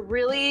 and we were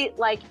really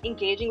like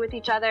engaging with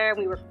each other, and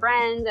we were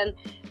friends, and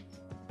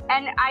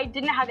I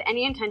didn't have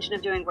any intention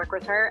of doing work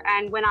with her.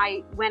 And when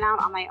I went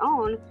out on my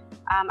own,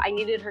 I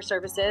needed her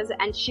services,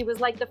 and she was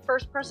like the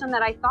first person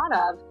that I thought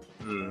of.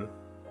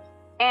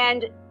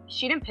 And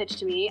she didn't pitch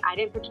to me. I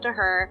didn't pitch to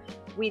her.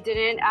 We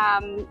didn't,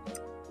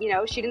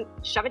 she didn't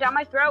shove it down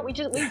my throat. We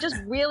just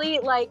really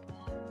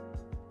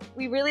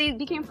we really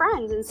became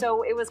friends. And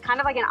so it was kind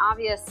of like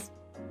obvious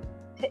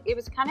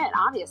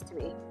to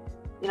me,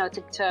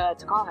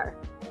 to call her.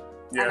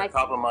 Yeah,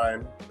 top of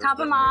mind. Top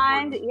of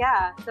mind,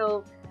 yeah.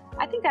 So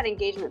I think that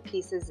engagement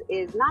piece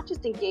is not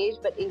just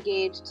engaged, but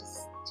engaged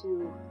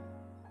to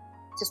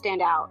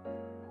stand out.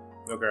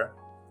 Okay.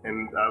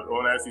 And I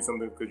want to ask you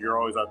something, because you're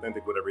always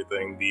authentic with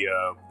everything.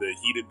 The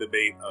heated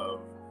debate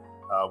of,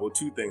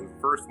 two things. The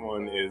first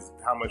one is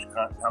how much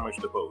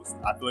to post.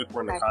 I feel like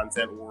we're in the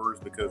content wars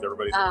because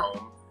everybody's at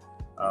home.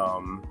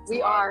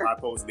 I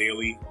post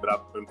daily, but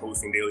I've been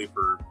posting daily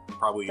for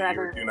probably a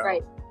year or two now.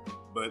 Right.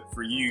 But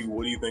for you,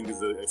 what do you think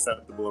is an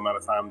acceptable amount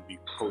of time to be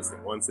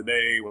posting? Once a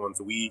day, once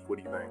a week? What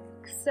do you think?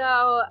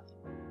 So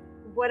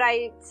what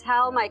I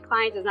tell my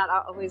clients is not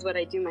always what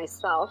I do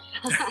myself.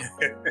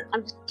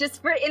 I'm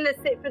just for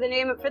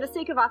the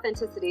sake of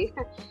authenticity.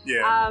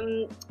 Yeah.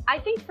 I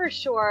think for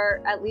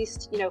sure at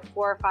least 4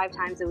 or 5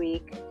 times a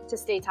week to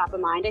stay top of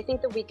mind. I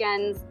think the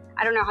weekends.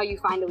 I don't know how you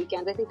find the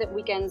weekends. I think that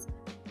weekends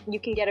you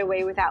can get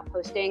away without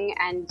posting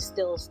and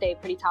still stay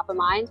pretty top of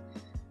mind.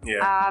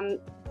 Yeah.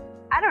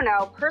 I don't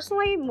know.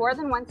 Personally, more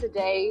than once a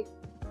day.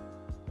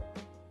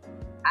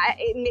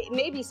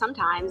 Maybe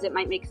sometimes it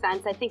might make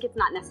sense. I think it's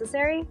not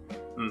necessary.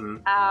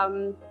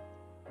 Mm-hmm.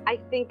 I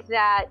think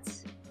that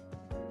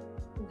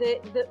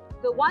the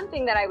one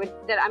thing that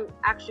I'm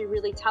actually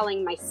really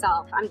telling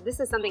myself, this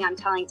is something I'm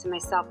telling to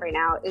myself right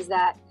now, is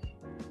that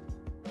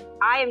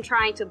I am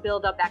trying to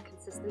build up that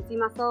consistency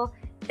muscle.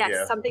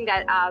 That's something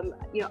that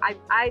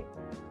I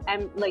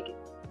am like.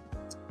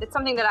 It's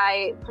something that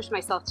I push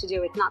myself to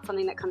do. It's not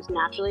something that comes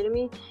naturally to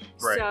me.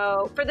 Right.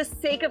 So for the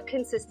sake of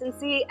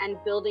consistency and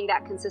building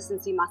that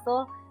consistency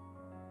muscle,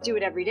 do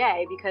it every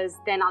day, because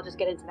then I'll just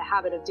get into the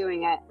habit of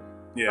doing it.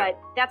 Yeah. But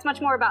that's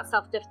much more about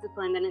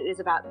self-discipline than it is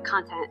about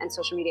content and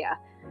social media.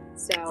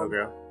 So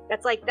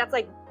that's like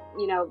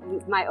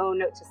my own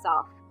note to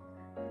self.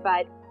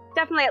 But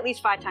definitely at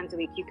least 5 times a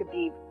week you could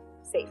be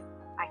safe.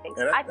 I think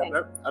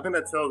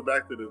that tells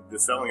back to the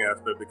selling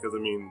aspect, because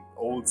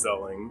old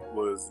selling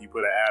was you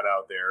put an ad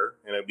out there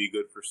and it'd be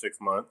good for 6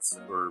 months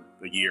or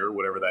a year,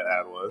 whatever that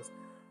ad was.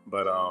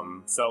 But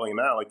selling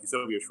now, like you said,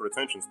 would be a short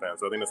attention span.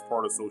 So I think that's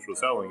part of social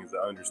selling, is to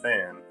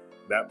understand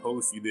that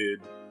post you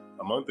did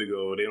a month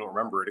ago, they don't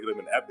remember it. It could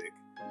have been epic,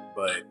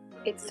 but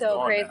it's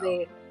so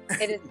crazy.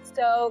 It is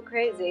so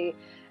crazy.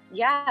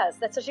 Yes,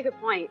 that's such a good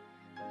point.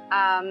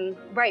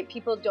 Right,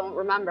 people don't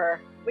remember,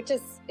 which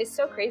is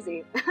so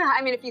crazy.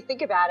 If you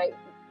think about it,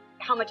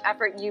 how much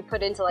effort you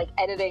put into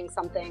editing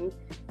something,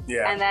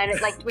 and then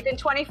within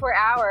 24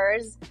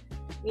 hours,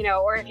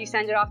 or if you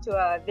send it off to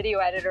a video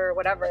editor or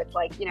whatever, it's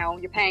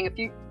you're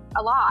paying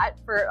a lot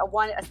for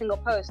a single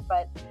post,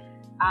 but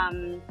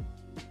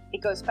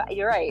it goes.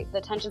 You're right. The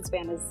attention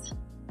span is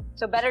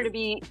so better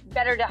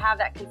to have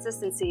that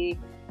consistency,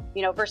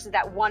 versus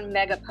that one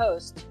mega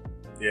post.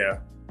 Yeah.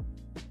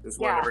 This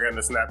one I never got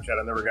into Snapchat.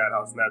 I never got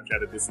how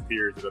Snapchat, it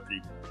disappears.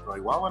 Why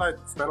would I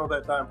spend all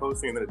that time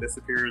posting and then it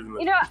disappears in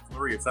the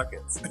flurry of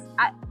seconds?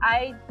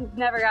 I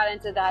never got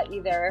into that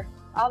either.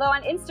 Although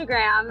on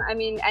Instagram,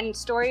 and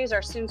stories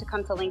are soon to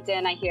come to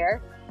LinkedIn, I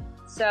hear.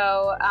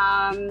 So,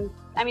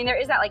 there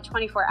is that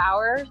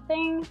 24-hour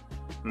thing.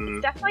 Mm-hmm.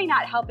 It's definitely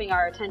not helping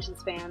our attention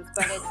spans,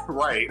 but it's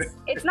right.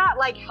 It's not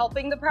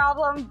helping the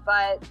problem,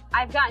 but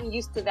I've gotten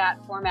used to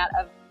that format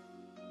of.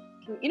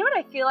 You know what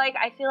I feel like?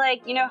 I feel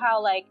like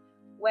how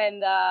when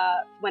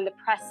the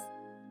press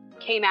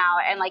came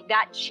out and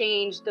that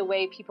changed the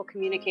way people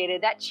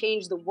communicated, that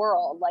changed the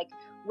world.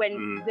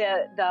 When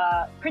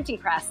the printing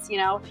press,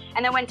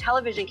 and then when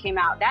television came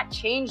out, that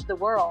changed the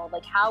world,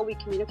 how we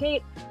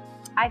communicate.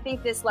 I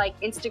think this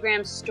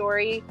Instagram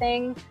story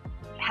thing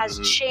has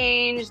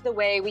changed the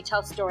way we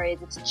tell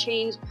stories. It's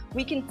changed.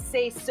 We can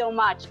say so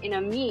much in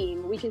a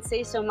meme. We can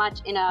say so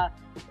much in a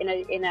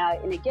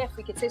GIF.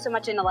 We can say so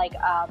much in one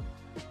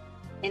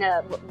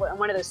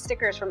of those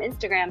stickers from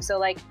Instagram.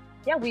 So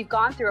we've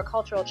gone through a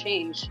cultural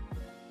change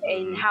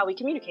in how we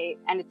communicate,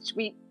 and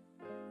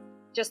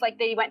just like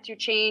they went through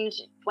change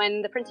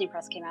when the printing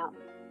press came out.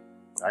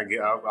 I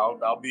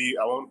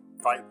won't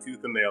fight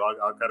tooth and nail.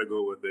 I'll kind of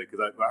go with it,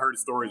 because I heard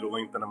stories with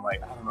LinkedIn. I'm I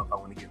don't know if I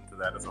want to get into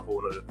that. It's a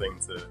whole other thing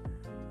to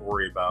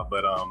worry about.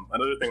 But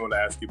another thing I want to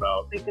ask you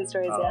about LinkedIn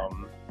stories.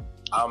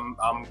 I'm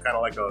kind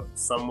of a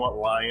somewhat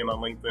lion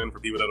on LinkedIn. For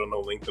people that don't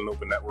know, LinkedIn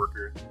open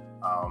networker.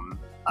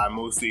 I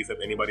mostly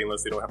accept anybody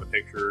unless they don't have a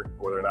picture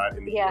or they're not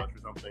in the US or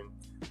something.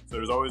 So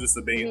there's always this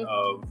debate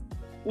of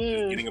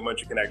just getting a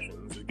bunch of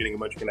connections,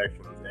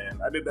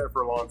 and I did that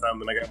for a long time.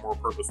 Then I got more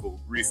purposeful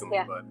recently.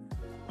 Yeah. But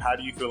how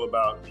do you feel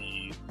about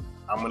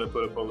I'm going to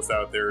put a post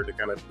out there to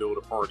kind of build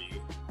a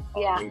party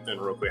on LinkedIn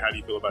real quick? How do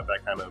you feel about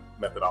that kind of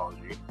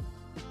methodology?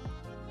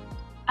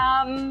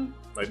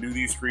 Do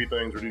these 3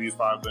 things or do these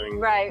 5 things.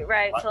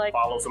 Right. So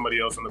follow somebody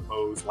else in the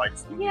post,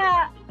 somebody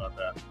else about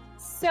that.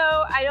 So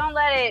I don't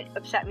let it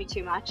upset me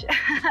too much.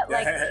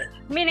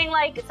 Meaning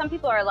some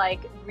people are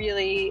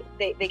really,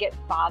 they get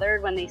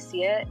bothered when they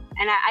see it.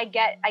 And I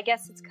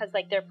guess it's because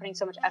they're putting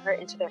so much effort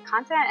into their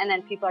content, and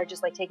then people are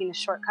just taking the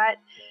shortcut.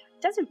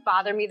 It doesn't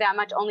bother me that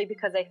much, only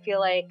because I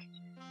feel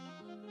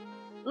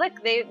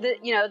look,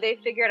 they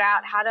figured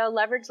out how to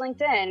leverage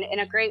LinkedIn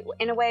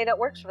in a way that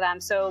works for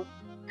them. So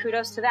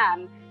kudos to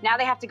them. Now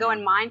they have to go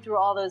and mine through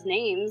all those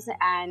names,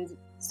 and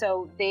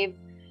so they've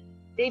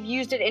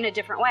used it in a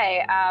different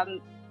way.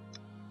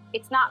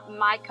 It's not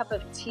my cup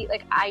of tea.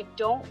 I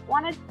don't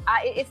want to.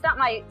 It's not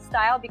my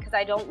style, because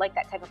I don't like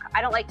that type of.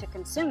 I don't like to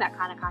consume that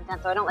kind of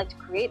content, so I don't like to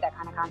create that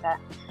kind of content.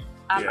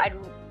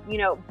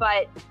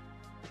 But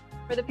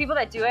for the people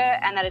that do it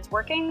and that it's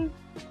working,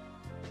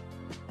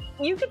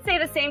 you could say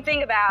the same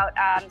thing about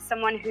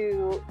someone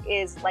who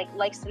is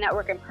likes to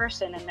network in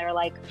person, and they're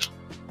like,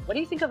 what do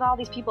you think of all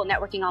these people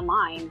networking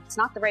online? It's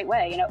not the right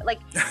way, you know. Like,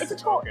 it's a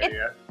tool. Okay,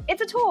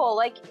 it's a tool.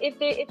 Like,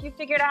 if you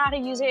figured out how to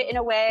use it in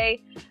a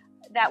way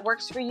that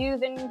works for you,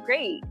 then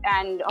great,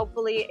 and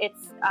hopefully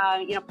it's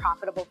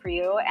profitable for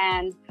you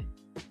and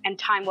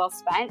time well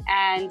spent.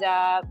 And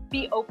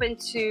be open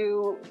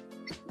to,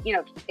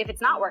 if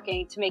it's not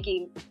working, to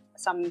making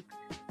some,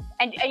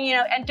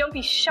 and don't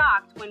be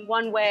shocked when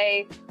one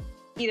way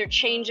either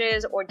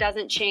changes or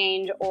doesn't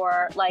change,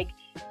 or like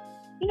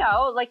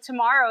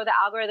tomorrow the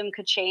algorithm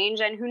could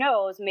change, and who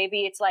knows,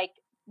 maybe it's like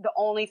the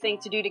only thing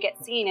to do to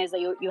get seen is that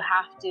you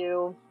have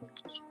to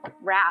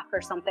rap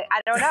or something.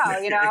 I don't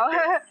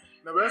know,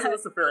 No, but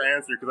that's a fair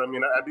answer, because I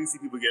mean, I do see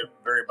people get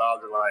very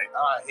bothered, like,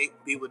 I hate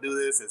people do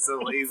this, it's so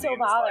lazy. So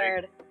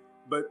bothered.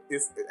 But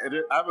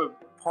I have a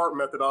part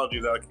methodology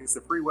that, like, it's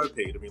a free web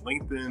page. I mean,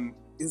 LinkedIn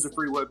is a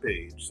free web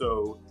page.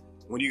 So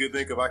when you can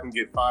think of, I can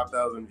get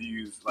 5,000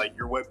 views, like,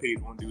 your web page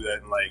won't do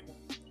that in like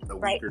a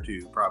week or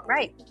two, probably.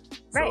 Right.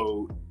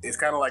 So it's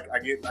kind of like, I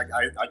get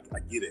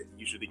it.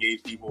 You should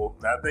engage people.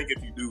 And I think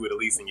if you do it, at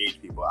least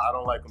engage people. I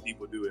don't like when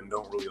people do it and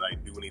don't really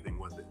like do anything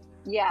with it.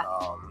 Yeah.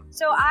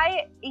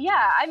 I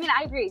mean,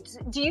 I agree.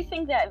 Do you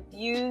think that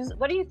views,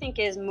 what do you think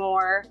is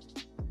more,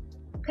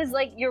 because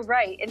like, you're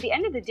right. At the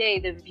end of the day,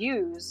 the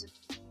views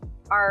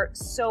are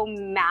so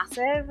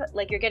massive.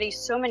 Like, you're getting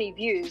so many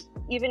views,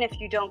 even if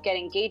you don't get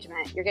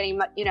engagement, you're getting,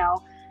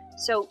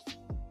 so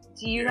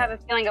do you have a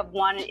feeling of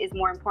one is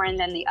more important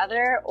than the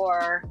other,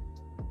 or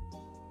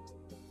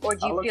do you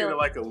I look feel at it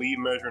like a lead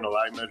measure and a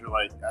lag measure.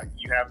 Like,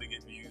 you have to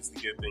get views to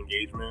get the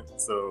engagement.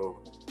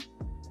 So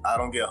I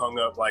don't get hung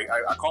up. Like,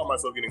 I caught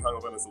myself getting hung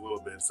up on this a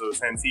little bit. So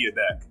Santia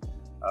Deck,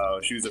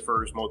 she was the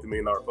first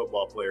multi-million-dollar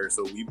football player.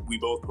 So we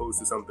both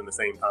posted something at the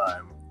same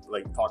time,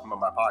 like talking about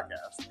my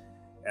podcast.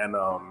 And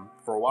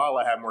for a while,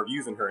 I had more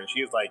views than her, and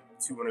she has like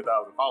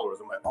 200,000 followers.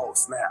 I'm like, oh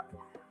snap,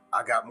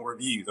 I got more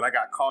views, and I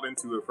got caught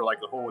into it for like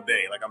the whole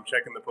day. Like, I'm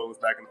checking the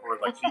post back and forth.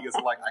 Like, she gets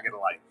a like, I get a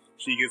like.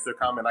 She gets a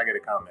comment, I get a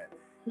comment.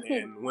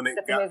 And when it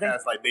got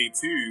past like day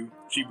 2,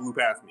 she blew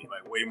past me,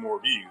 like way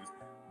more views,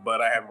 but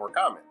I had more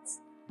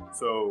comments.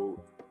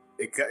 So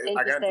I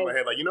got into my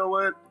head, like, you know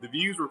what? The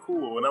views were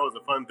cool, and that was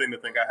a fun thing to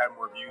think I had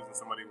more views than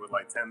somebody with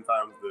like 10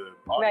 times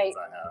the audience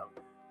I have.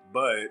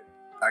 But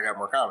I got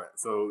more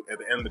comments. So at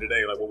the end of the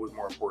day, like, what was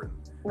more important?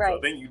 Right. So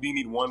I think you do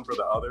need one for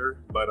the other,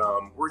 but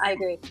I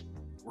agree.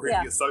 We're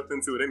gonna get sucked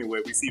into it anyway.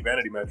 If we see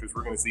vanity metrics,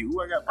 we're gonna see,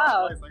 I got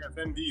 5 likes, I got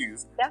 10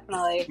 views.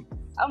 Definitely.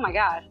 Oh my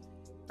God.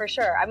 For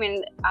sure. I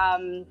mean,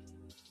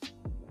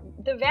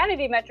 the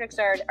vanity metrics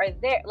are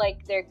there,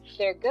 like they're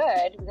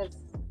good because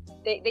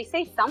they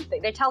say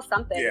something, they tell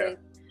something,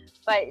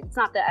 but it's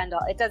not the end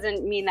all. It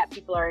doesn't mean that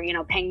people are,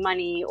 paying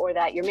money or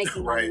that you're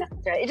making money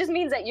necessarily. It just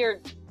means that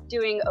you're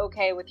doing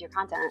okay with your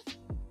content,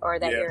 or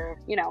that you're,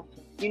 you know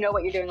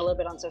what you're doing a little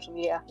bit on social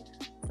media.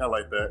 I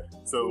like that.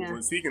 So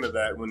when speaking of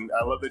that,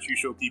 I love that you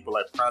show people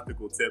like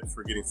practical tips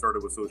for getting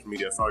started with social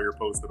media. I saw your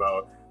post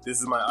about,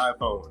 this is my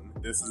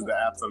iPhone, this is the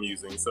apps I'm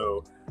using.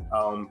 So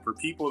for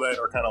people that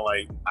are kind of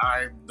like,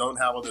 I don't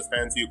have all this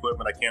fancy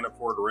equipment, I can't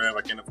afford Rev,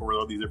 I can't afford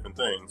all these different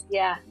things.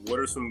 Yeah. What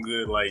are some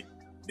good like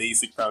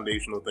basic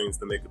foundational things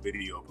to make a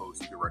video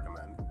post you could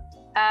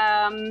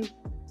recommend?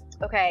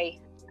 Okay.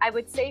 I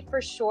would say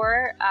for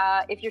sure,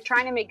 if you're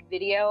trying to make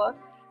video,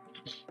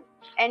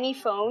 any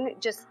phone,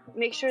 just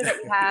make sure that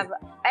you have,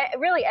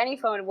 really any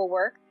phone will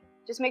work.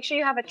 Just make sure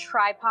you have a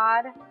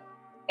tripod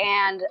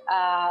and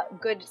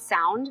good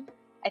sound.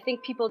 I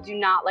think people do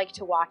not like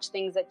to watch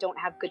things that don't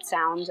have good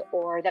sound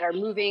or that are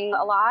moving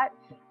a lot.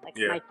 Like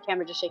my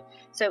camera just shake.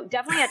 So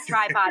definitely a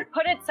tripod.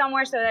 Put it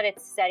somewhere so that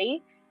it's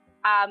steady.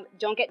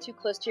 Don't get too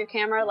close to your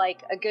camera,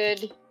 like a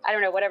good, I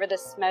don't know, whatever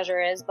this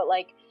measure is, but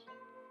like,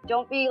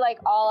 don't be like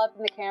all up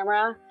in the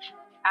camera.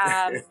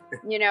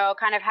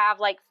 Kind of have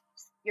like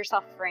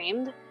yourself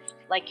framed,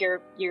 like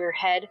your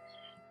head.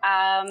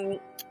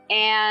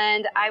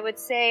 And I would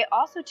say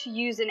also to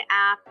use an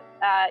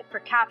app for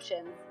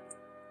captions.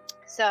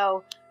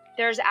 So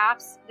there's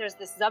apps, there's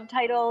the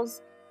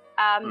subtitles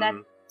that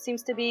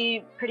seems to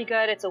be pretty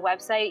good. It's a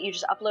website, you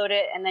just upload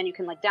it and then you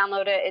can like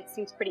download it. It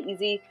seems pretty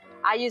easy.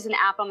 I use an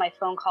app on my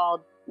phone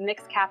called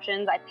Mixed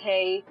Captions. I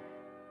pay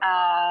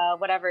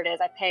whatever it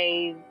is. I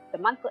pay the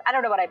monthly, I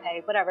don't know what I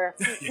pay, whatever.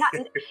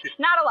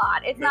 Not a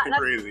lot. It's nothing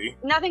crazy.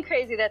 Nothing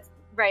crazy. That's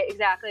right,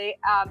 exactly.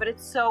 But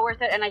it's so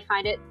worth it, and I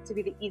find it to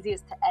be the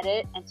easiest to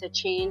edit and to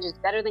change. It's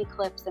better than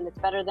clips, and it's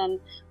better than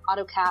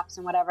auto caps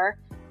and whatever.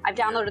 I've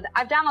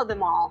downloaded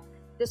them all.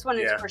 This one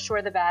is for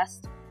sure the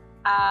best.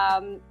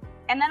 And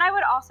then I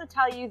would also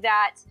tell you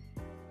that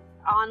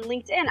on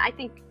LinkedIn, I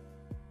think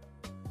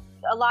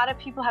a lot of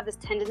people have this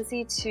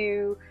tendency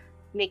to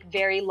make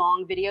very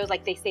long videos.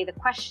 Like they say the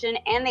question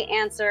and the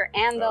answer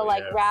and the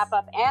wrap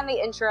up and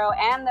the intro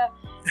and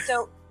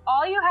so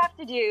all you have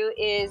to do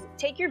is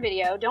take your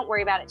video, don't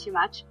worry about it too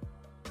much,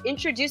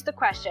 introduce the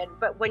question,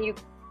 but when you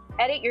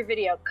edit your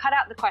video, cut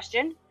out the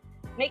question,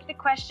 make the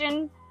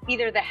question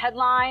either the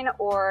headline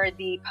or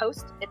the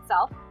post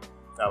itself,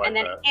 and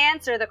then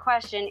answer the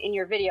question in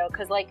your video,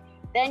 because like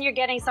then you're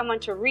getting someone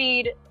to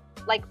read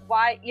like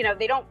why, you know,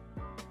 they don't,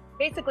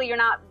 basically you're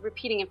not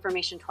repeating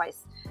information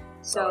twice.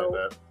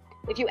 So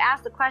if you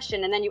ask the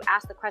question and then you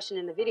ask the question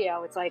in the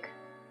video, it's like,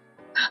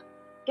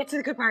 get to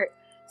the good part.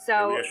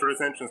 So yeah, short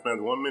attention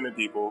spans, 1 minute,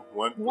 people.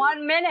 One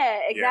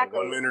minute, exactly.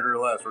 Yeah, 1 minute or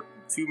less, or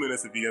 2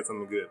 minutes if you get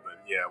something good.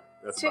 But yeah,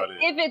 that's about it.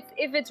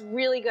 If it's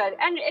really good,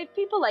 and if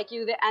people like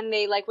you and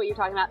they like what you're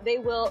talking about, they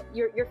will.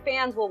 Your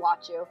fans will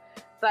watch you.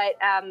 But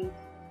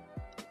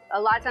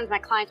a lot of times my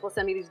clients will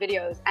send me these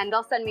videos, and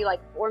they'll send me like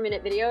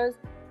 4-minute videos,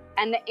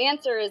 and the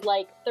answer is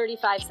like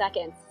 35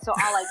 seconds. So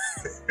I'll like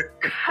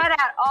cut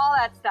out all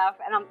that stuff,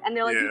 and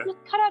they're like, you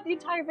just cut out the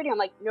entire video. I'm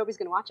like, nobody's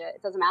gonna watch it.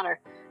 It doesn't matter.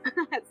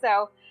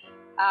 So.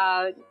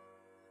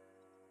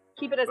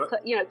 Keep it as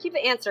keep the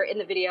answer in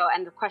the video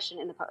and the question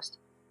in the post.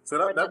 So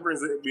that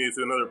brings me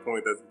to another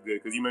point that's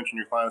good, because you mentioned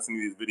your clients in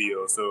these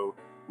videos. So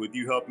with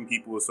you helping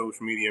people with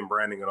social media and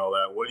branding and all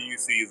that, what do you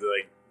see as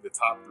like the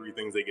top 3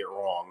 things they get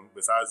wrong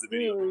besides the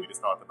video that we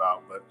just talked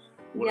about? But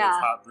what are the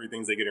top 3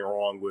 things they're getting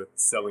wrong with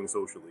selling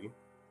socially?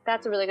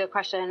 That's a really good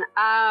question.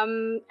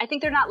 I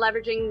think they're not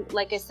leveraging,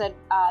 like I said,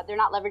 they're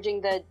not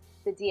leveraging the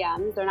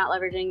DMs. They're not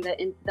leveraging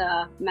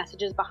the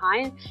messages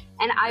behind.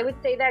 And I would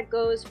say that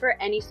goes for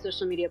any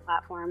social media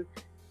platform.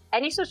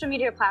 Any social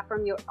media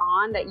platform you're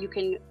on that you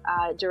can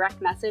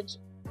direct message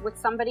with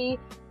somebody,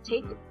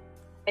 take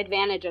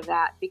advantage of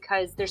that,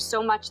 because there's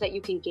so much that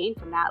you can gain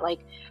from that. Like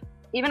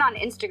even on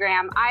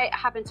Instagram, I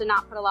happen to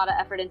not put a lot of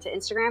effort into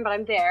Instagram, but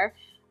I'm there.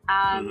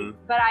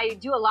 But I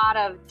do a lot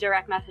of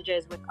direct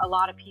messages with a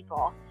lot of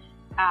people.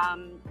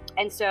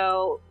 And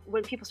so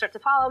when people start to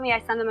follow me, I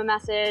send them a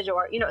message,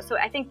 or, you know, so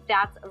I think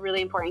that's a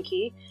really important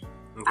key.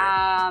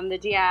 The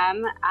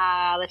DM,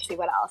 let's see,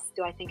 what else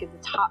do I think is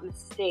the top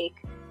mistake?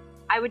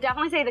 I would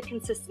definitely say the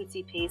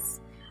consistency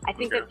piece. I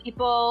think that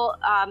people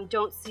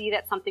don't see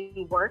that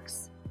something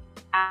works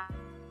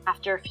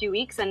after a few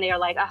weeks, and they're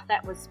like, oh,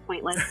 that was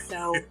pointless.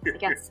 So I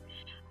guess,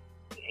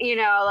 you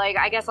know, like,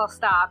 I guess I'll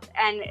stop.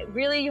 And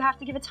really, you have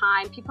to give it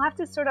time. People have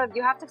to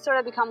you have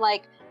to become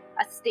like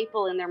a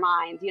staple in their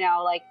mind, you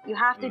know, like you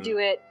have to do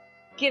it,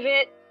 give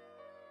it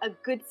a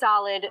good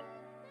solid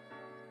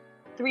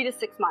 3 to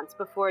 6 months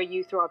before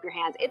you throw up your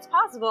hands. It's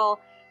possible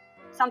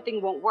something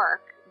won't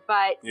work,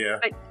 but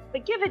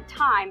give it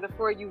time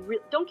before you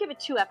don't give it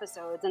 2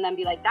 episodes and then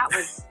be like, that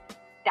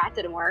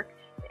didn't work.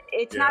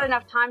 It's not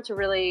enough time to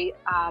really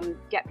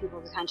get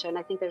people's attention.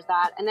 I think there's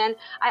that. And then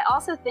I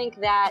also think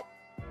that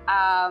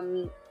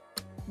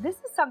this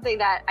is something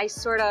that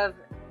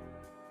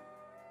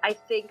I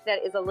think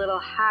that is a little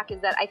hack, is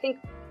that I think,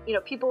 you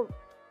know, people,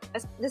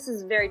 this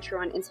is very true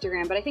on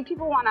Instagram, but I think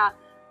people want to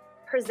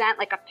present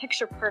like a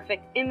picture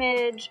perfect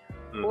image,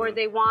 or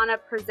they want to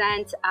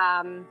present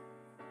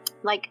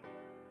like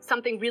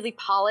something really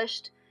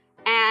polished.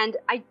 And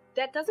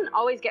that doesn't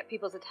always get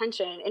people's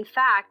attention. In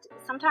fact,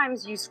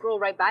 sometimes you scroll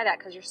right by that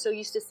because you're so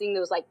used to seeing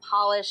those like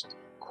polished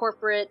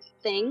corporate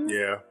things.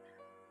 Yeah.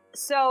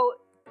 So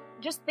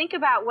just think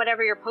about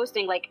whatever you're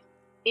posting, like,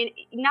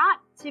 not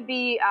to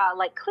be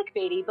like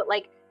clickbaity, but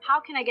like, how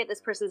can I get this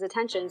person's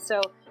attention?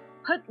 So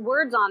put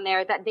words on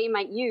there that they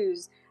might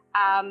use.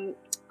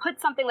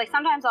 Put something like,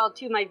 sometimes I'll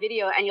do my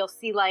video and you'll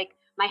see like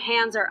my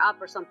hands are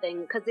up or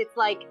something, because it's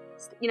like,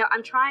 you know,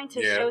 I'm trying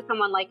to show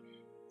someone like,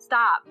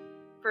 stop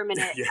for a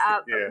minute,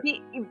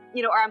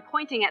 you know, or I'm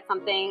pointing at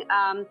something.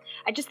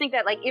 I just think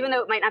that, like, even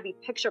though it might not be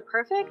picture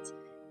perfect,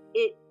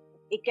 it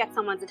gets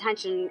someone's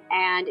attention.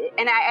 And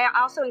I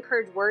also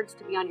encourage words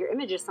to be on your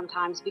images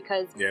sometimes,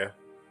 because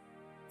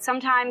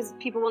sometimes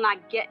people will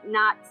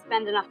not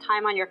spend enough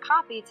time on your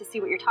copy to see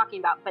what you're talking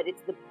about, but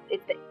it's the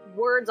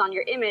words on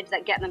your image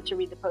that get them to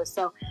read the post.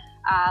 So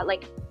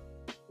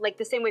like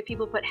the same way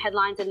people put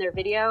headlines in their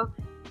video,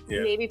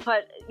 maybe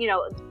put, you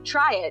know,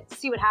 try it,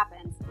 see what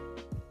happens.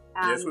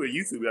 That's what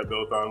YouTube got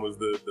built on, was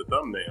the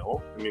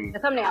thumbnail. I mean, the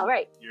thumbnail,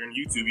 right? You're in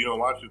YouTube, you don't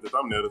watch it. The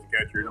thumbnail doesn't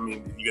catch your. I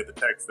mean, you get the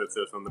text that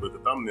says something, but the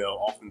thumbnail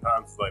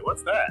oftentimes is like,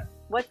 "What's that?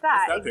 What's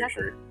that? Exactly.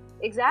 Picture?"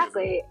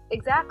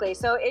 Exactly.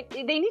 So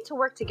they need to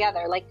work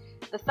together. Like,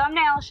 the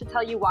thumbnail should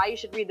tell you why you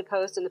should read the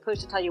post, and the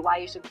post should tell you why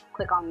you should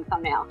click on the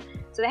thumbnail.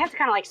 So they have to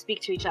kind of like speak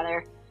to each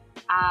other.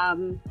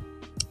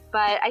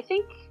 But I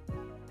think,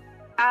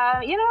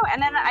 you know,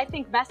 and then I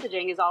think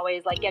messaging is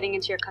always like getting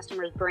into your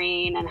customer's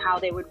brain and how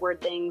they would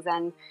word things,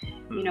 and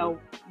you know,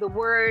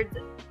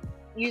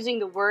 using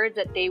the words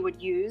that they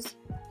would use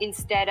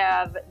instead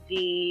of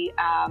the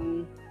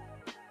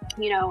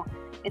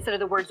instead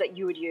of the words that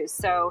you would use.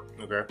 So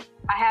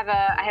I have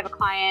a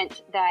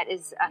client that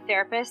is a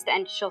therapist,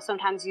 and she'll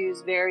sometimes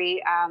use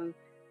very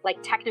like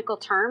technical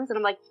terms, and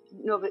I'm like,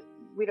 no, but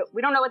we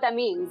don't know what that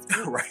means.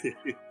 Right.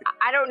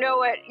 I don't know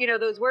what, you know,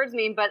 those words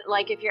mean, but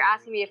like, if you're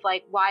asking me if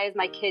like, why is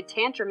my kid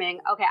tantruming?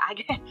 Okay,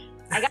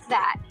 I got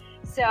that.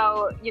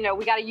 So, you know,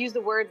 we got to use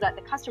the words that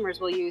the customers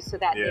will use so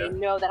that they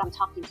know that I'm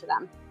talking to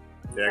them.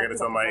 Yeah, I got to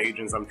tell my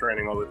agents I'm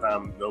training all the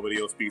time,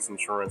 nobody else speaks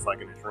insurance like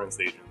an insurance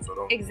agent, so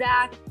don't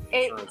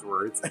insurance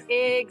words.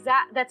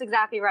 That's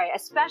exactly right,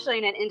 especially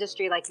in an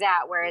industry like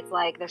that, where it's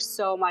like there's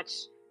so much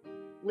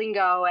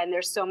lingo, and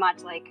there's so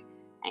much like,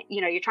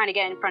 you're trying to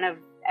get in front of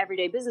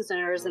everyday business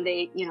owners, and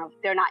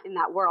they're not in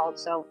that world.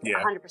 So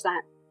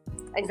 100%.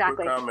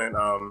 Exactly. Quick comment.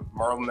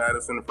 Marlon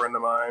Addison, a friend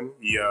of mine,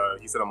 he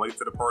said, I'm late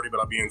to the party, but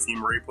I'll be in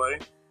Team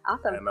Replay.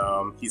 Awesome.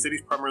 And he said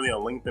he's primarily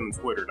on LinkedIn and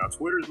Twitter. Now,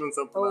 Twitter's been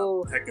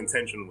something I've had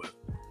contention with.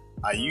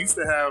 I used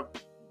to have,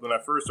 when I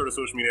first started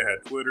social media, I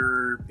had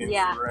Twitter,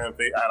 Instagram,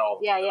 Facebook, I had all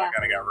of it. I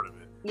kind of got rid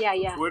of it.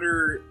 Yeah.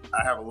 Twitter,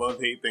 I have a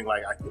love-hate thing.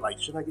 Like,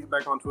 should I get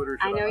back on Twitter?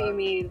 I know what you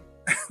mean.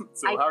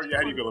 So how do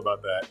you feel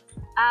about that?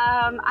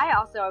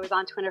 I was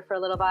on Twitter for a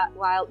little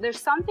while. There's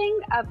something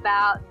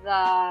about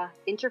the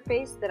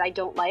interface that I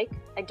don't like.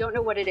 I don't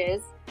know what it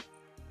is.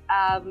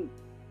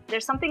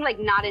 There's something like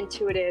not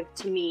intuitive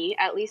to me,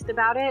 at least,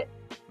 about it.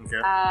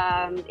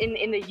 Okay.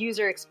 In the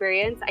user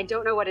experience. I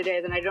don't know what it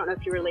is, and I don't know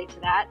if you relate to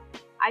that.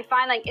 I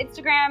find like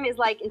Instagram is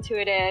like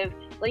intuitive,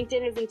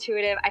 LinkedIn is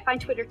intuitive. I find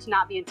Twitter to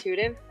not be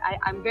intuitive.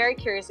 I'm very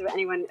curious if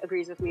anyone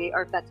agrees with me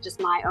or if that's just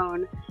my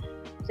own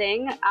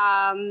thing.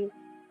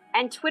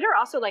 And Twitter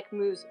also like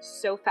moves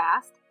so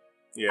fast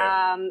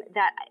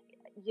that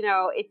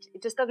it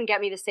just doesn't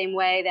get me the same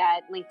way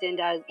that LinkedIn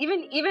does.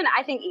 Even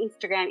I think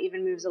Instagram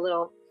even moves a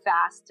little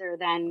faster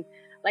than,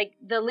 like,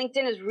 the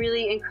LinkedIn is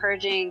really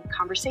encouraging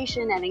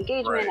conversation and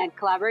engagement and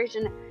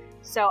collaboration.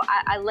 So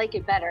I like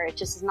it better. It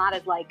just is not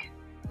as like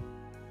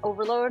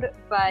overload,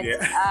 but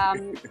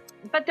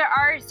but there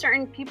are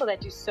certain people that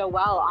do so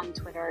well on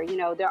Twitter.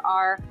 There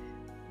are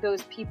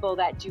those people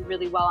that do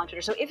really well on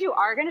Twitter. So if you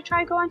are going to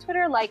try to go on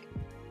Twitter, like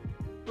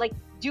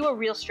do a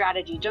real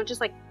strategy. Don't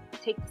just like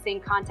take the same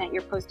content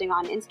you're posting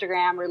on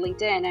Instagram or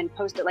LinkedIn and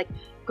post it. Like,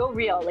 go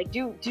real. Like,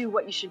 do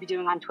what you should be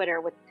doing on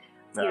Twitter with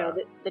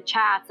the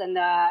chats and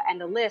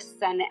the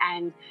lists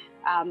and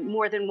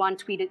more than one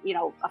tweet,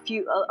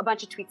 a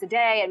bunch of tweets a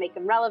day, and make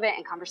them relevant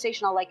and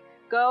conversational. Like,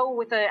 go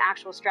with an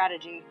actual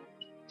strategy.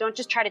 Don't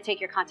just try to take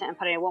your content and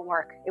put it. It won't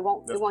work. It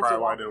won't. That's probably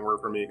why it didn't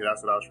work for me, because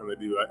that's what I was trying to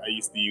do. I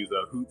used to use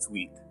a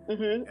Hootsuite.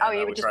 Mm-hmm. Oh,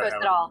 you would just post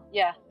it all.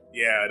 Yeah.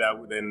 Yeah.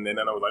 Then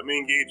I was like, let me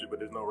engage it, but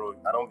there's no real.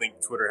 I don't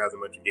think Twitter has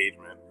much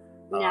engagement.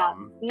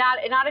 No,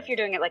 not if you're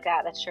doing it like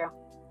that. That's true.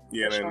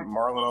 Yeah, and then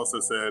Marlon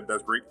also said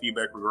that's great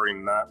feedback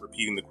regarding not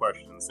repeating the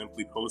question.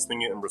 Simply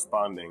posting it and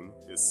responding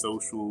is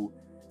social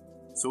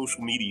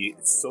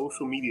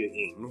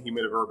media-ing. He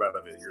made a verb out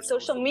of it.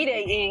 Social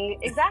media-ing,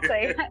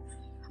 exactly.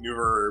 New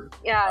verb.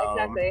 Yeah,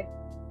 exactly.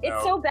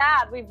 It's so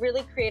bad. We've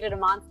really created a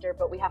monster,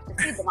 but we have to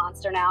feed the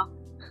monster now.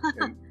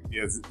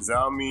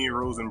 Zalmi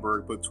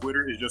Rosenberg put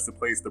Twitter is just a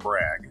place to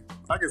brag.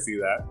 I can see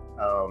that.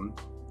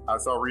 I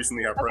saw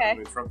recently how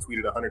President Trump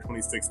tweeted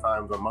 126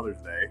 times on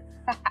Mother's Day,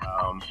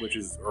 which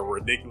is a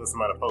ridiculous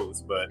amount of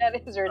posts. But that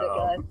is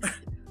ridiculous.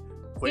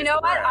 You know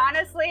what?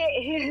 Honestly,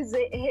 his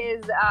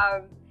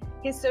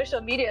social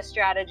media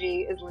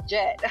strategy is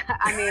legit.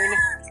 I mean,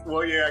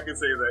 well, yeah, I can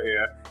say that.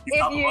 Yeah, he's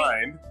top of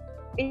mind.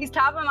 He's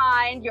top of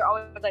mind. You're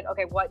always like,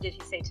 okay, what did he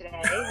say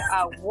today?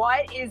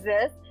 What is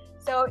this?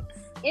 So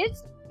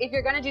if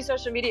you're gonna do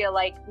social media,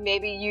 like,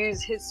 maybe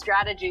use his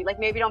strategy. Like,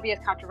 maybe don't be as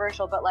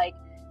controversial, but like,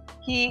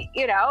 he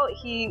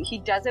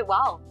does it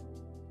well.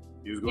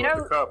 He's going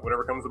with the cup,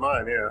 whatever comes to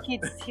mind. Yeah, he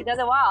does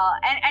it well.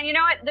 And you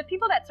know what? The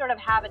people that sort of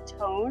have a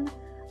tone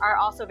are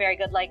also very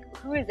good. Like,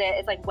 who is it?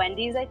 It's like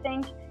Wendy's, I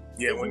think.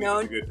 Yeah, Wendy's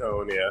has a good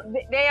tone.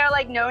 Yeah, they are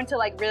like known to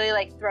like really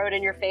like throw it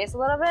in your face a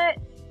little bit.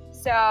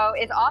 So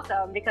it's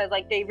awesome because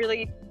like they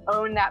really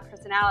own that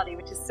personality,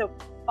 which is so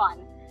fun.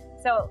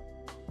 So,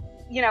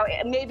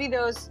 maybe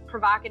those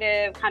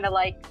provocative kind of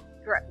like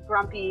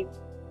grumpy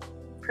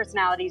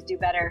personalities do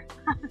better.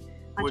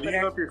 Well, do you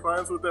help your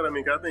clients with that? I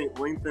mean, I think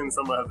LinkedIn,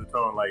 someone has a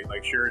tone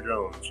like Cher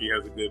Jones. She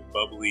has a good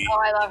bubbly. Oh,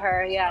 I love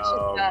her. Yeah, she's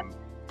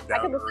good. I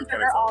could listen to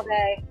her all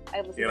day.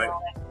 I listen to her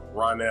all day.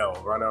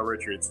 Ronell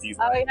Richards. He's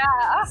like,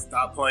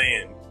 stop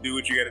playing. Do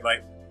what you got to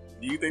like.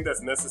 Do you think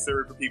that's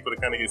necessary for people to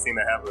kind of get seen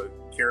to have a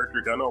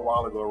character? I know a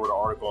while ago I wrote an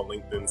article on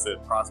LinkedIn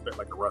said prospect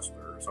like a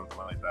wrestler or something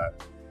like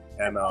that.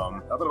 And I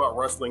thought about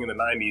wrestling in the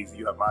 90s.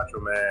 You have Macho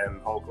Man,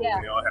 Hulk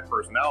Hogan, they all have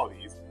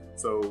personalities.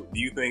 So do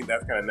you think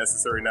that's kind of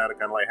necessary now to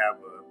kind of like have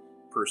a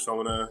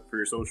persona for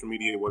your social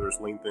media, whether it's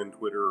LinkedIn,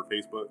 Twitter, or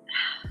Facebook?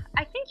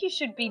 I think you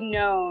should be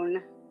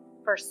known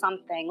for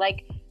something.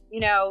 Like,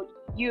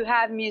 you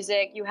have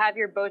music, you have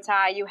your bow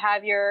tie, you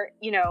have your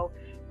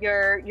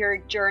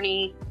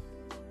journey.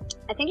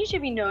 I think you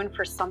should be known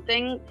for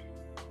something.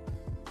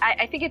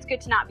 I think it's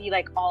good to not be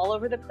like all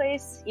over the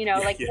place.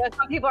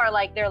 Some people are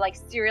like, they're like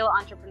serial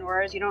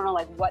entrepreneurs. You don't know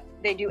like what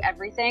they do,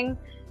 everything.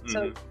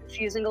 So it's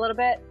confusing a little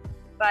bit.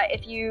 But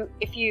if you,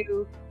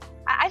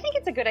 I think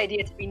it's a good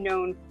idea to be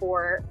known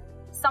for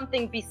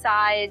something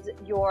besides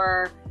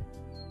your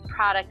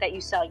product that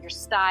you sell, your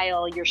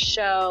style, your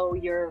show,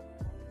 your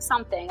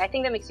something. I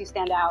think that makes you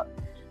stand out.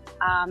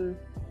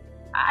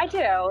 I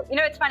do.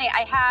 It's funny.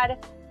 I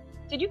had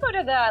Did you go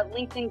to the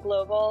LinkedIn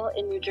Global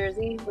in New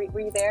Jersey? Were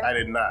you there? I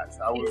did not.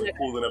 I wasn't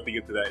cool enough to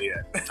get to that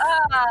yet. Okay.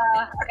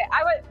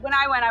 When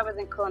I went, I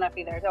wasn't cool enough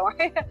either. Don't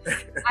worry.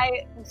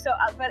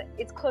 But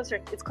it's closer.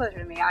 It's closer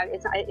to me.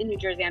 It's in New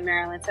Jersey. I'm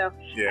Maryland. So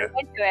yeah. I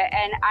went to it,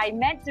 and I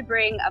meant to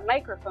bring a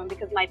microphone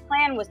because my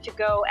plan was to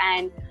go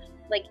and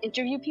like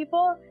interview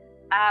people.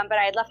 But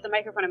I had left the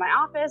microphone in my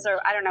office, or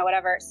I don't know,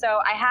 whatever. So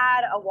I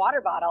had a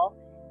water bottle,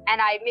 and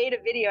I made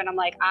a video, and I'm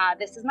like,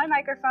 this is my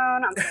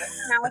microphone. I'm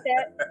sitting down with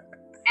it.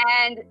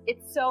 And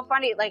it's so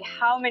funny, like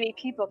how many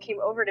people came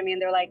over to me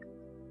and they're like,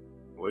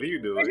 "What are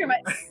you doing?"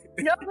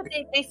 No, but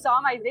they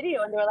saw my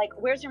video and they're like,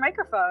 "Where's your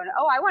microphone?"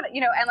 "Oh, I want it,"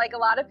 and like a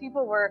lot of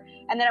people were.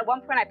 And then at one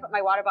point I put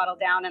my water bottle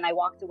down and I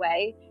walked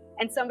away,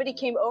 and somebody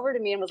came over to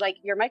me and was like,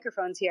 "Your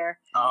microphone's here."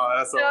 Oh,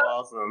 that's so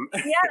awesome.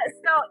 Yeah.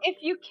 So if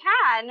you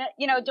can,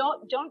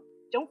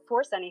 don't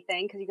force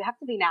anything, because you have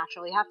to be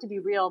natural. You have to be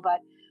real.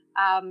 But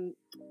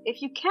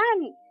if you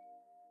can,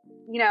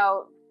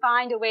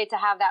 find a way to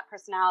have that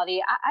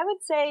personality, I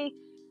would say,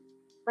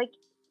 like,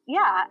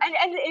 yeah. And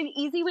an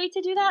easy way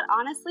to do that,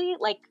 honestly,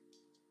 like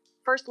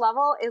first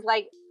level is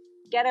like,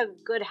 get a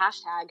good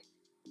hashtag.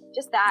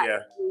 Just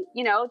that,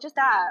 just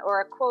that,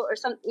 or a quote or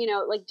something,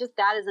 like just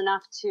that is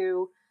enough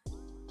to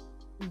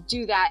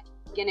do that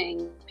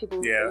beginning.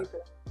 People. Yeah.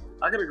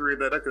 I can agree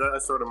with that.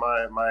 That's sort of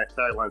my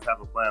tagline: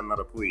 have a plan,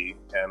 not a plea.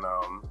 And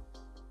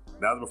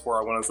that was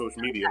before I went on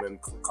social media, and then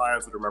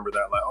clients would remember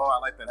that, like, oh, I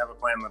like that, have a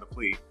plan, not a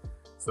plea.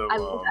 So I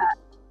love that.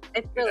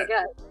 It's really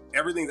good.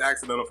 Everything's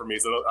accidental for me.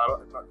 So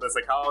the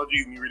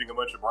psychology, me reading a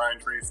bunch of Brian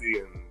Tracy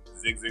and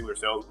Zig Ziglar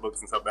sales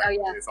books and stuff,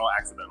 it's all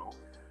accidental.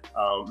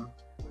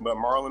 But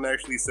Marlon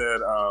actually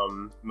said,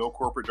 no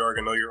corporate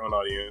jargon, know your own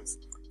audience.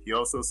 He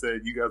also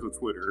said, you guys with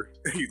Twitter.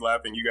 He's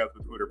laughing, you guys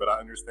with Twitter, but I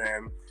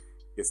understand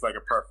it's like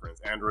a preference,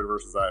 Android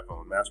versus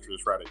iPhone, master the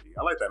strategy.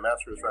 I like that,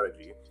 master the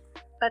strategy.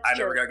 That's I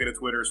true. never got good at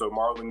Twitter, so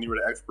Marlon, you were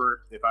the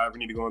expert. If I ever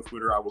need to go on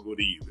Twitter, I will go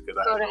to you because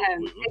I go have to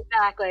no him.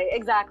 clue.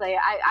 Exactly.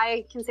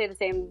 I can say the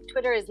same.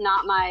 Twitter is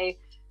not my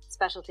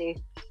specialty.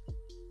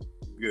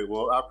 Good.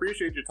 Well, I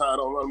appreciate your time. I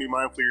don't want to be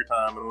mindful of your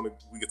time.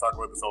 We can talk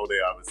about this all day,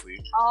 obviously.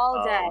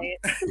 All day.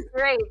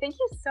 Great. Thank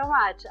you so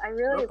much. I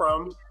really no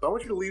problem. So I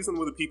want you to leave something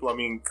with the people. I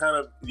mean, kind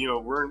of,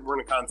 we're in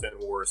a content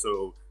war,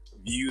 so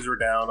views are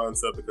down on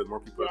stuff because more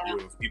people are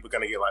viewing. So people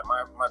kind of get like,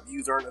 my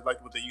views aren't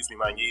like what they used to be.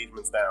 My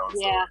engagement's down.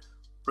 Yeah. So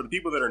for the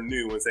people that are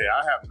new and say,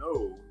 I have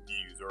no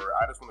views, or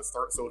I just want to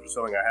start social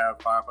selling, I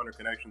have 500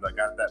 connections, I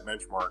got that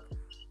benchmark.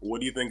 What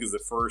do you think is the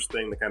first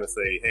thing to kind of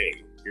say,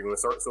 hey, you're going to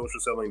start social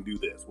selling, do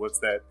this? What's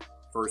that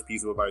first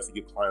piece of advice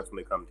you give clients when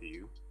they come to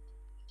you?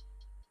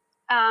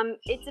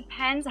 It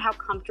depends how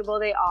comfortable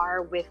they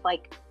are with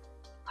like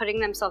putting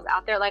themselves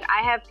out there. Like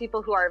I have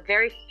people who are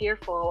very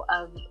fearful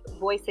of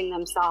voicing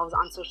themselves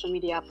on social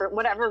media for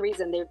whatever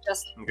reason. They're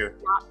just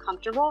not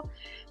comfortable.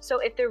 So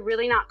if they're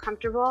really not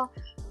comfortable,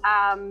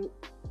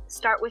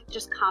 start with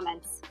just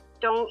comments.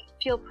 Don't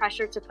feel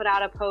pressure to put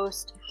out a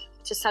post,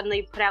 to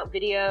suddenly put out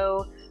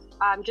video.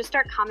 Just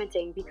start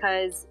commenting,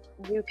 because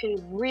you can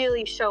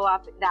really show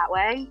up that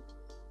way.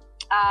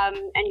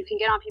 And you can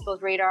get on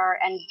people's radar,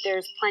 and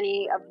there's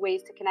plenty of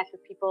ways to connect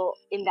with people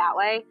in that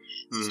way.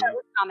 So start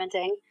with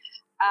commenting.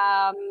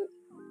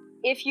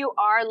 If you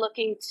are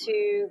looking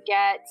to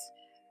get,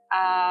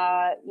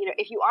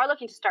 if you are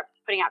looking to start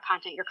putting out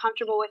content, you're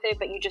comfortable with it,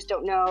 but you just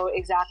don't know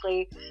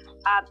exactly,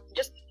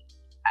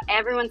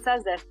 everyone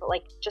says this, but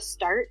like, just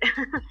start.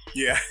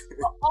 Yeah.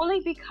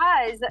 Only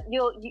because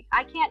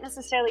I can't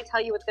necessarily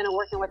tell you what's going to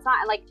work and what's not.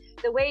 And like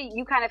the way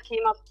you kind of came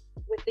up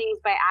with things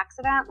by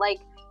accident, like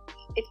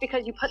it's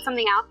because you put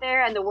something out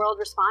there and the world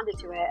responded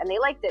to it and they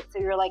liked it. So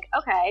you're like,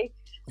 okay,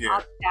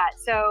 I'll do that.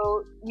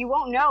 So you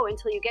won't know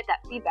until you get that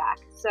feedback.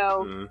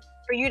 So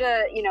for you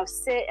to,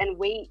 sit and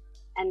wait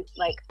and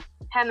like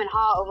hem and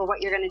haw over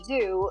what you're going to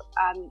do,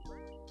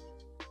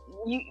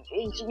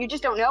 you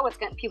just don't know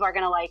people are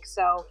going to like.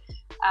 So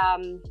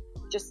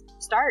just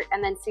start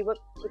and then see what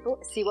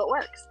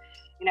works,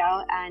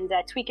 and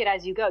tweak it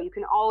as you go. You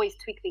can always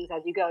tweak things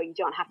as you go. You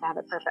don't have to have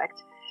it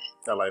perfect.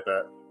 I like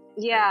that.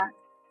 Yeah.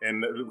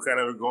 And kind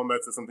of going back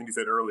to something you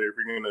said earlier, if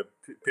you're going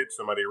to pitch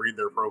somebody, read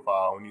their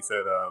profile. When you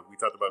said, we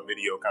talked about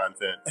video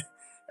content,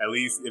 at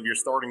least if you're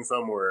starting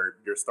somewhere,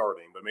 you're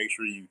starting, but make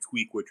sure you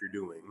tweak what you're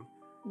doing.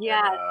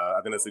 Yeah. And, I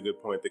think that's a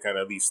good point to kind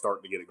of at least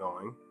start to get it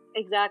going.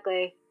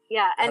 Exactly.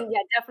 Yeah. And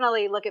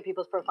definitely look at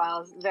people's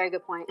profiles. Very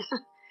good point.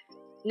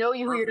 Know who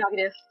you're talking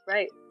to,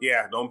 right?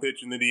 Yeah, don't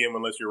pitch in the DM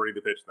unless you're ready to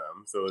pitch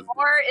them.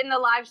 Or in the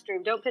live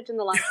stream. Don't pitch in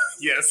the live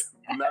stream. Yes,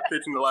 not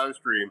pitch in the live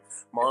stream.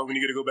 Marlon,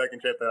 you got to go back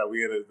and check that out. We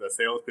had a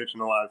sales pitch in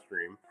the live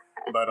stream.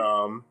 But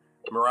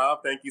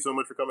Merav, thank you so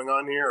much for coming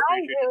on here. I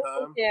appreciate your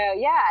time. Thank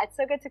you. Yeah, it's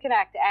so good to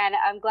connect, and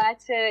I'm glad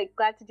to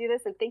do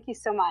this. And thank you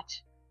so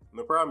much.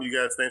 No problem, you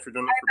guys. Thanks for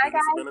joining us for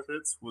Business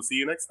Benefits. We'll see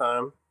you next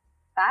time.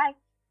 Bye.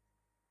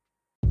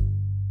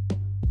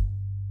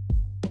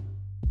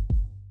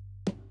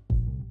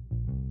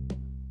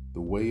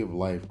 The Way of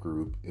Life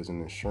Group is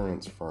an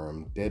insurance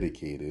firm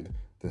dedicated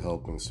to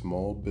helping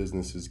small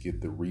businesses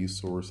get the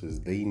resources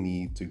they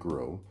need to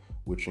grow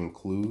which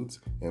includes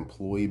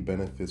employee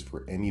benefits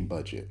for any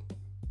budget.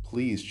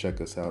 Please check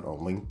us out on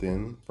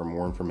LinkedIn for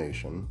more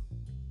information.